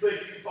 you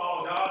think you can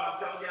follow God? I'm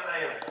telling you I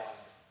am God.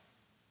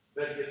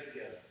 Better get it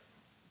together.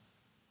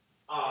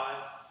 I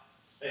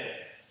am.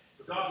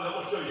 But God said, I'm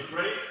going to show you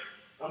grace.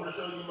 I'm going to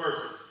show you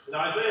mercy. In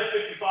Isaiah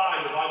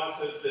 55, the Bible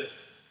says this,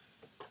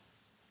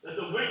 that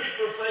the wicked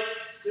forsake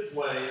his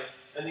way,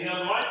 and the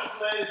unrighteous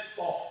man his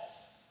thoughts.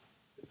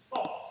 His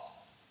thoughts.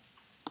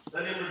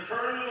 That in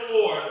return to the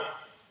Lord,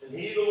 and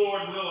he, the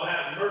Lord, will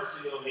have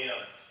mercy on him.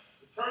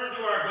 Return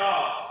to our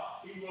God,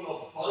 he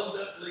will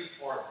abundantly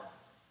pardon.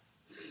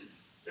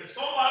 If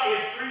somebody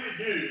had treated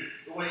you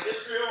the way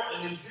Israel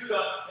and then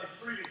Judah had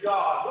treated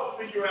God, what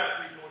would be your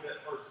attitude toward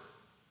that person?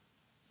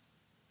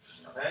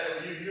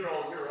 You're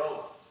on your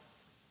own.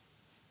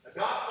 Now,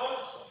 God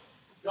punished them.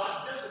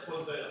 God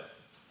disciplined them.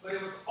 But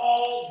it was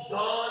all done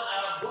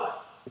out of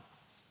what?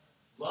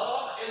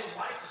 Love and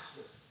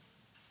righteousness.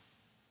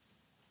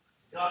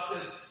 God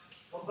said,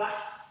 come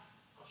back.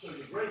 I'll show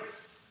you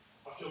grace.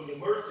 I'll show you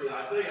mercy.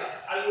 Isaiah,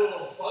 I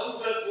will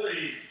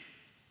abundantly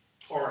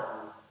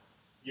pardon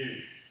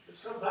you.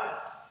 Just come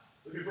back.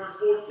 Look at verse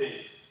 14.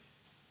 It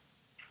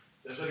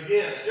says it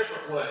again, a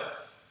different way.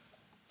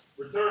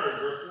 Return,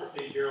 verse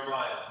 14,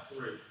 Jeremiah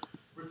 3.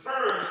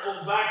 Return,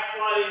 O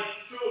backsliding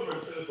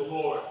children, says the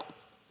Lord.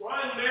 For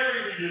I am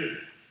married to you.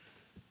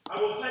 I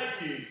will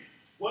take you,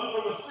 one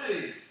from a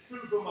city, two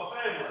from a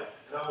family,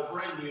 and I will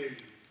bring you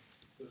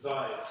to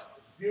Zion.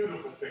 A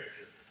beautiful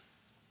picture.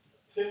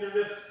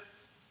 Tenderness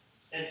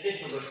and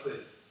intimacy.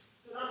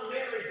 He said, I'm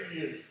married to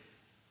you.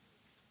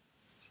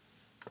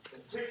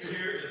 And the picture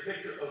here is a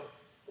picture of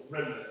a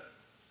remnant.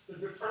 He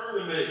said, return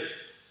to me.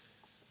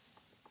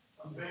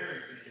 I'm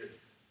married to you.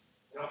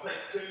 And I'll take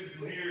two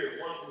from here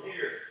and one from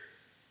here.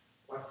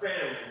 My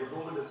family, we're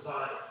going to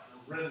Zion.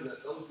 The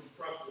remnant, those who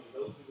trust me,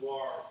 those who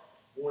are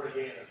born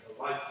again, the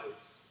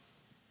righteous.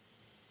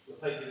 We'll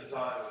take you to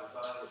Zion.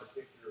 Zion is a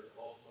picture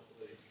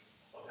ultimately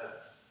of heaven.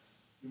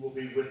 You will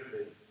be with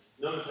me.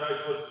 Notice how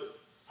he puts it.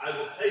 I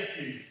will take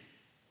you.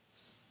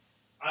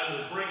 I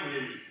will bring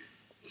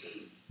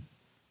you.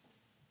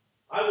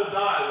 I will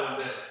die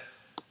one day,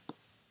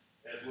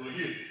 as will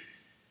you.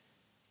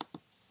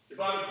 If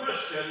I'm a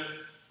Christian,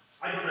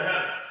 I go to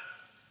heaven.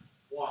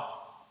 Why?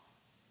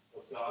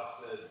 Because God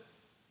said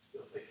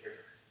he'll take care of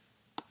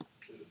it.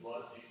 Through the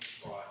blood of Jesus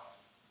Christ,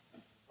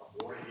 I'm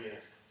born again.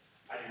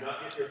 I do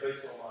not get there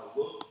based on my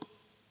looks,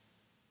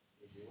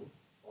 easy one,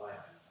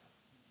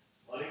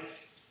 my money,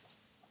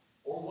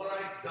 or what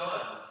I've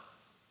done.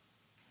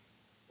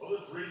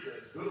 Mother Teresa,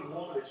 as good a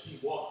woman as she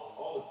was, and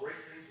all the great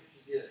things that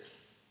she did,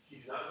 she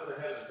did not go to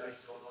heaven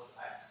based on those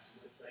acts. She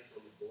went based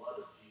on the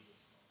blood of Jesus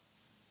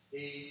Christ.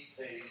 He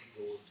paid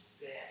your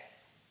debt.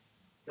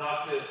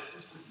 God says,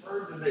 just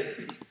return to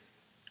me.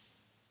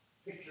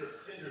 Picture of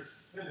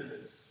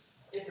tenderness,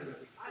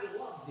 intimacy. I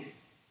love you.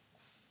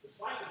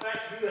 Despite the fact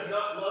that you have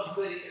not loved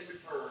me in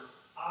return,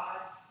 I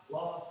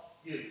love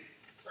you.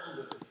 Turn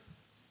to me.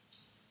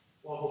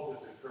 Well, I hope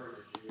this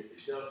encourages you.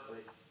 It does me.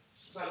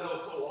 I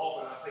know so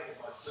often I think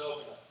of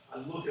myself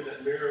and I look in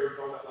that mirror, we were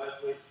talking about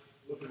last week,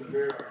 look in the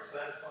mirror, I'm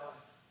satisfied.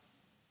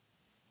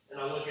 And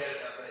I look at it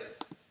and I think,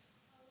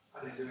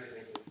 I didn't do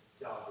anything for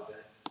God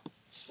today.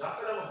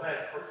 Not that I'm a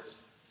bad person.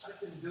 I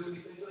didn't do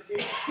anything for the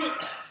kingdom.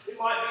 It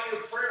might be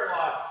your prayer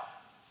life.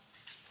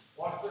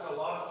 Well, I spend a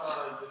lot of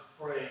time just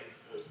praying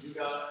for you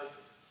guys,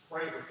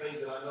 praying for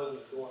things that I know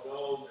that are going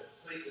on, that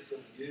Satan is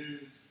going to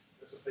use.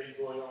 There's some things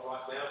going on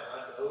right now that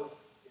I know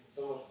in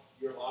some of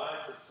your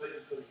lives that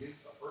Satan's going to use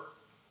to hurt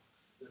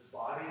this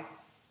body.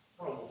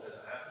 I don't want that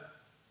to happen.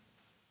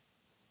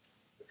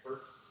 It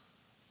hurts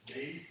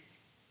me.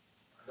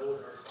 I know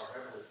it hurts our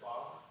Heavenly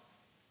Father.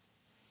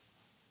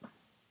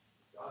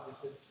 God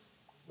just said,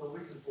 there's no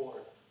reason for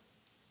it.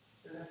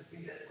 It doesn't have to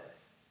be that way.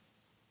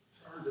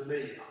 Turn to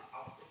me.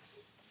 I'll fix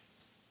it.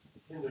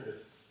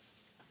 Tenderness,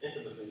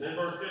 intimacy. Then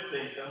verse 15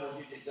 says, I'm going to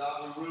give you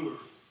godly rulers.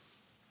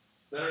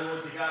 Better than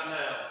what you got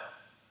now.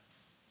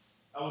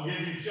 I will give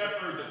you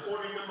shepherds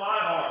according to my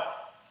heart,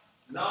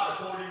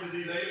 not according to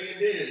these alien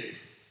deities.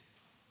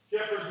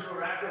 Shepherds who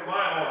are after my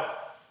heart.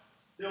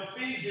 They'll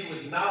feed you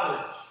with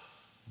knowledge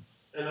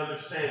and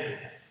understanding.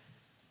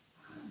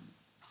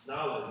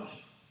 Knowledge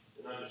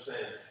and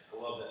understanding.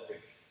 I love that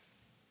picture.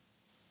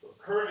 So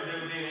currently they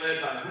were being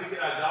led by wicked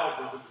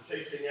idolaters who were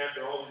chasing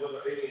after all these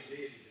other alien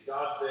deities. And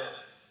God said,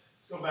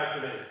 come back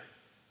to me.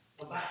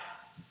 Come back.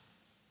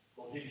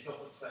 I'm going to give you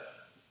something special.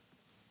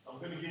 I'm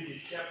going to give you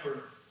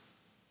shepherds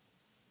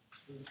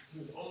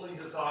whose only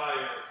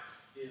desire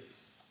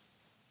is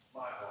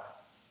my heart.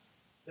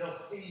 They'll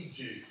feed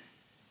you.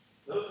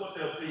 Notice what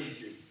they'll feed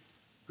you.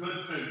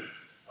 Good food.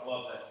 I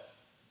love that.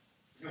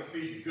 They're going to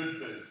feed you good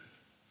food,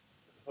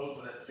 as opposed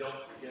to that junk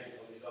you're getting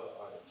from these other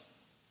items.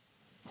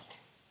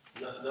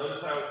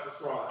 Notice how it's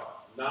described.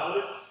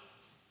 knowledge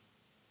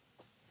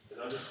and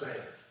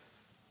understanding.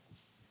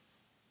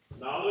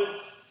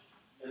 Knowledge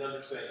and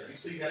understanding. You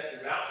see that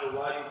throughout the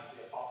writings of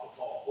the Apostle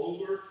Paul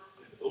over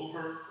and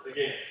over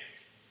again.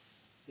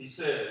 He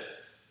says,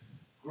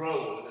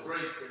 grow in the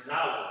grace and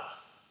knowledge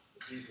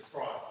of Jesus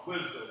Christ.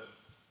 Wisdom,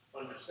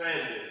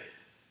 understanding.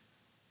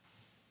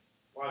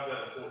 Why is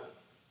that important?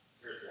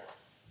 Here's why.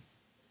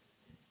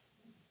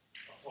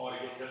 I saw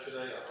it again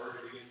yesterday. I heard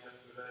it again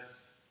yesterday.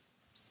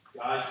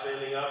 Guys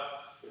standing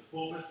up in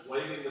pulpits,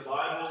 waving the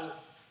Bible,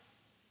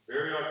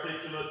 very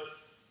articulate,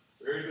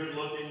 very good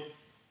looking.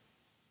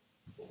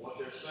 But what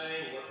they're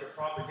saying, what they're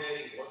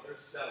propagating, what they're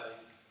selling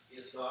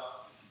is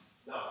not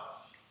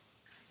knowledge.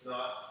 It's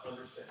not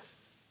understanding.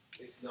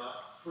 It's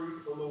not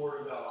truth from the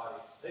Word of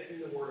God. It's taking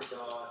the Word of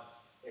God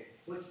and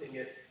twisting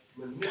it,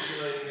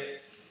 manipulating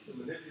it to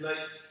manipulate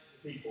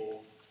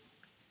people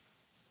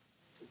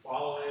to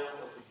follow Him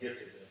or to give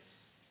to them,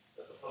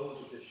 as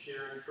opposed to just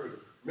sharing truth.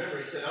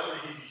 Remember, He said, I'm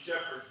going to give you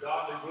shepherds,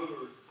 godly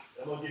rulers,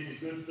 and I'm going to give you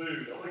good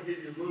food. I'm going to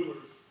give you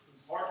rulers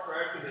whose hearts are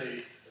after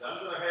me, and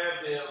I'm going to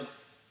have them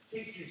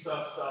teach you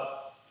some stuff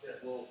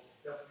that will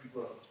help you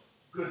grow.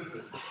 Good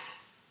food.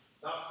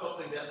 Not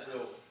something that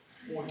will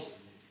poison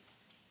you.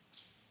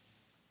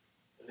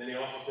 And then He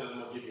also said, I'm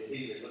going to give you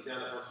healing. Look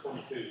down at verse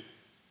 22.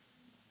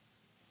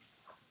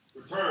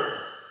 Return,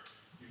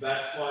 you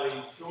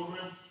backsliding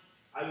children.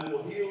 I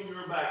will heal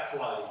your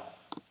backslidings.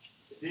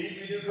 Indeed,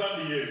 we do come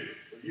to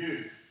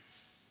you,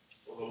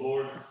 for the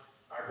Lord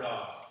our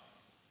God.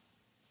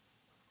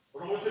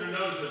 What I want you to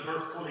notice in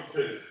verse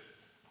 22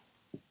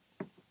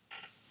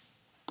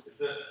 is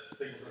that, I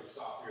think we're going to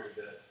stop here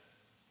today.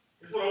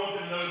 Here's what I want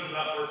you to notice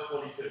about verse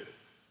 22.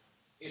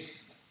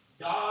 It's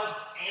God's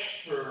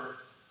answer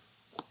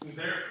to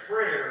their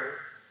prayer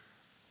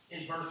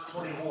in verse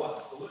 21.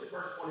 So look at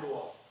verse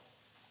 21.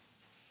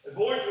 A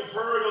voice was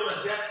heard on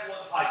the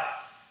desolate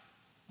heights,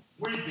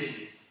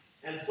 weeping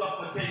and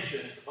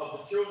supplications of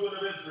the children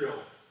of Israel.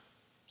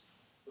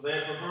 For they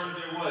have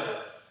perverted their way.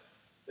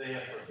 They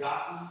have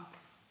forgotten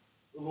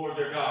the Lord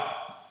their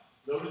God.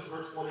 Notice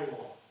verse 21.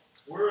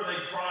 Where are they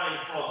crying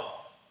from?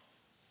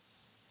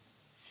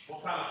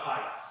 What kind of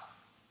heights?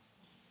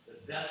 The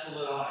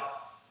desolate heights.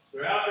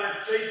 They're out there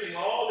chasing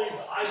all these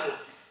idols,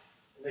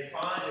 and they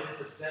find that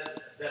it's a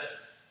desert.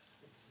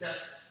 It's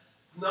desolate.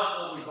 It's not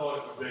what we thought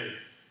it would be.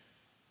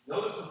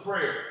 Notice the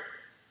prayer.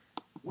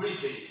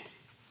 Weeping,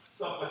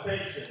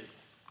 supplication.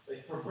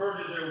 They've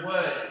perverted their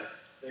way.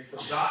 They've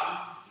forgotten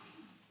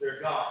their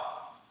God.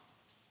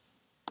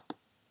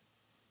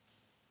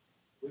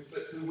 We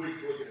spent 2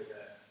 weeks looking at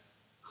that.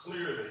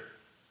 Clearly,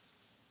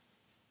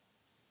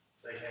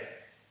 they had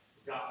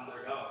forgotten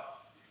their God.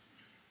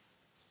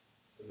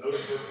 But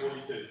notice verse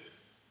 22.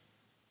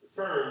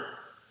 Return,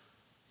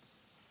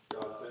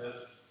 God says,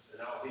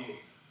 and I'll heal.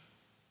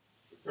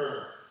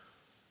 Return.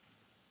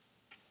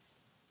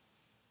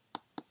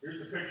 Here's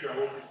the picture I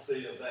want you to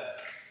see of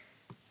that.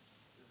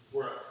 This is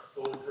where I'm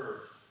so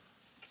encouraged.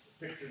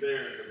 The picture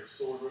there is a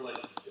restored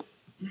relationship.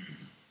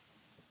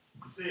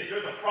 You see, if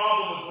there's a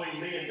problem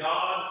between me and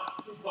God,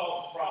 who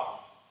caused the problem?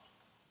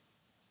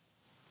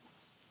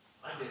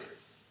 I did.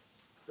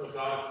 Because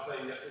God is the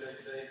same yesterday,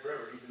 today, and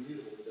forever. He's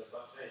immutable. He does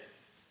not change.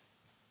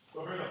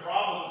 So if there's a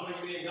problem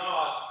between me and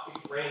God,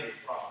 it's Randy's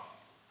problem.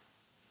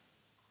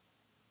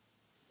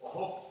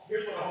 Well,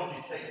 here's what I hope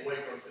you take away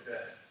from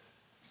today.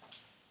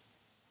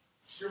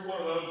 You're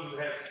one of those who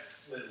has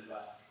slidden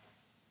back.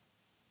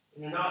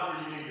 And you're not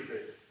where you need to be.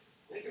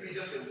 It could be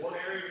just in one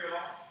area of your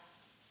life.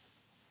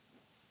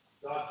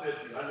 God said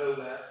to you, I know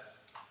that.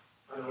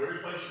 I know every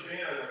place you've been.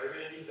 I know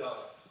everything you've done.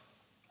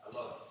 I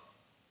love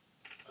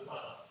it. I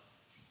love it.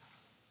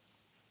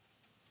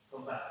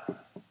 Come back.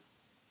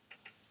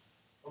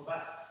 Come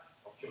back.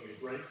 I'll show you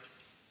grace.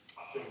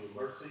 I'll show you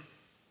mercy.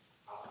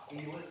 I'll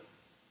heal it.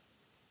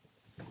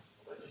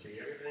 I'll let you be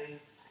everything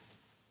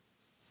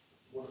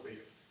you want to be. I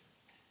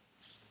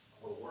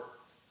want to work.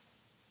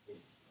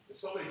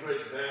 There's so many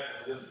great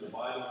examples of this in the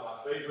Bible.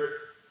 My favorite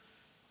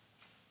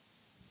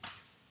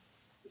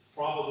is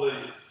probably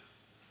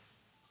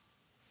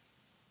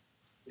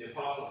the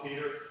Apostle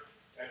Peter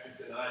after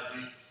he denied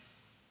Jesus.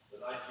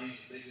 Denied Jesus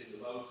needed him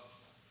the most.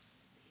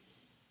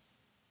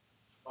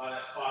 By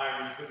that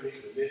fire, he couldn't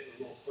even admit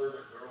the little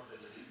servant girl that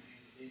knew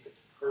Jesus. He even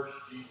cursed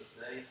Jesus'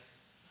 name.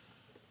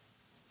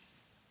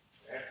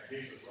 After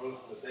Jesus rose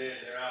from the dead,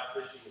 they're out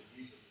fishing, and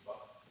Jesus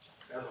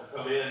has them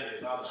come in,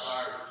 and by the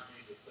fire, what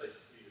did Jesus say to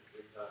Peter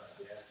 3 times?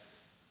 He asked him,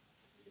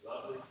 do you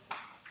love me?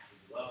 Do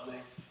you love me?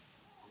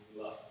 Do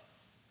you love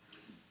me?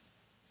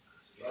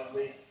 Do you love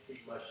me?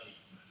 Feed my sheep.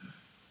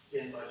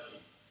 Tend my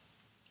sheep.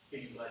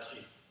 Feed my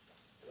sheep.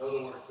 In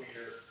other words,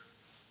 Peter,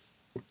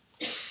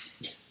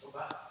 come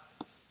back.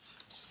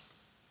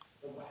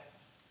 Come back.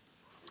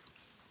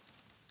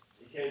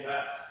 He came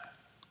back.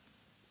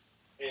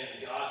 And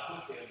God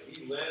took him.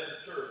 He led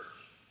the church.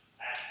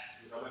 Acts,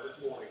 you know, this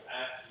morning,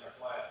 Acts in our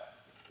class,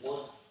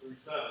 1 through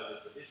 7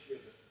 is the history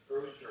of the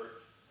early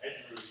church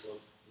at Jerusalem,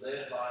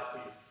 led by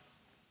Peter.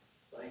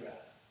 Thank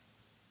God.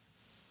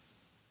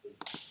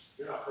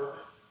 You're not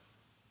perfect.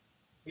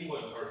 He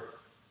wasn't perfect.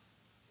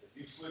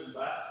 slid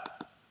back,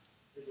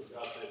 here's what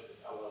God says to me.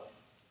 I love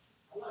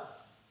you. I love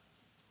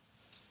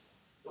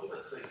you. Don't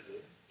let Satan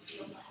win.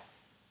 Come back.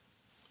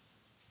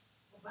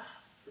 Come back.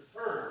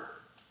 Return.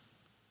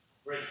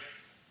 Grace.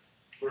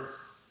 Mercy.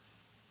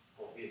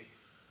 Forgive.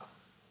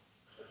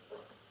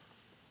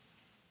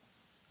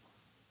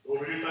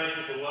 Lord, we do thank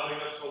you for loving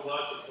us so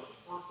much and for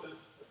the person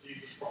of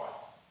Jesus Christ,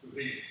 who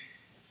heals,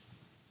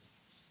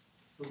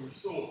 who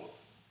restores,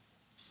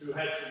 who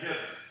has forgiven,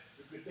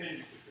 who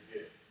continues to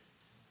forgive.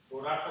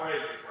 Lord, I pray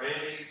that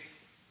Randy,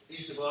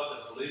 each of us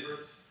as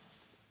believers,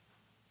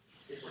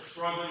 if we're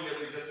struggling, that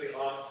we just be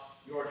honest.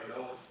 You already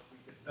know it. We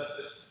confess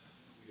it.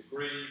 We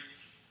agree.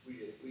 We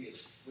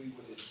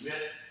would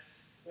admit.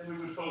 And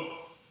we would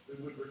focus.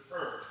 We would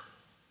return.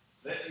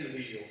 Let you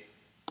heal.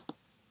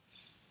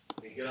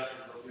 And get up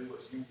and go do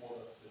what you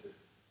want us to do.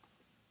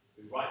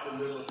 Be right in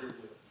the middle of your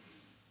will,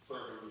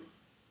 serving you.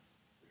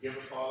 Forgive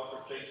us all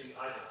for chasing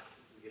idols.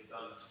 We get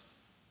done